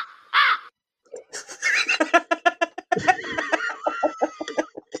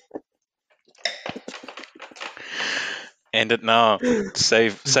 End it now.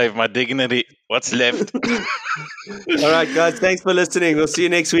 Save my dignity. What's left? All right, guys. Thanks for listening. We'll see you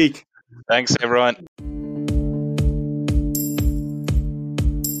next week. Thanks, everyone.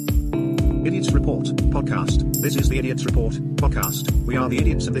 Idiots Report podcast. This is the Idiots Report podcast. We are the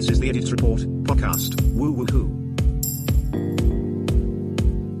idiots and this is the Idiots Report podcast. Woo woo hoo.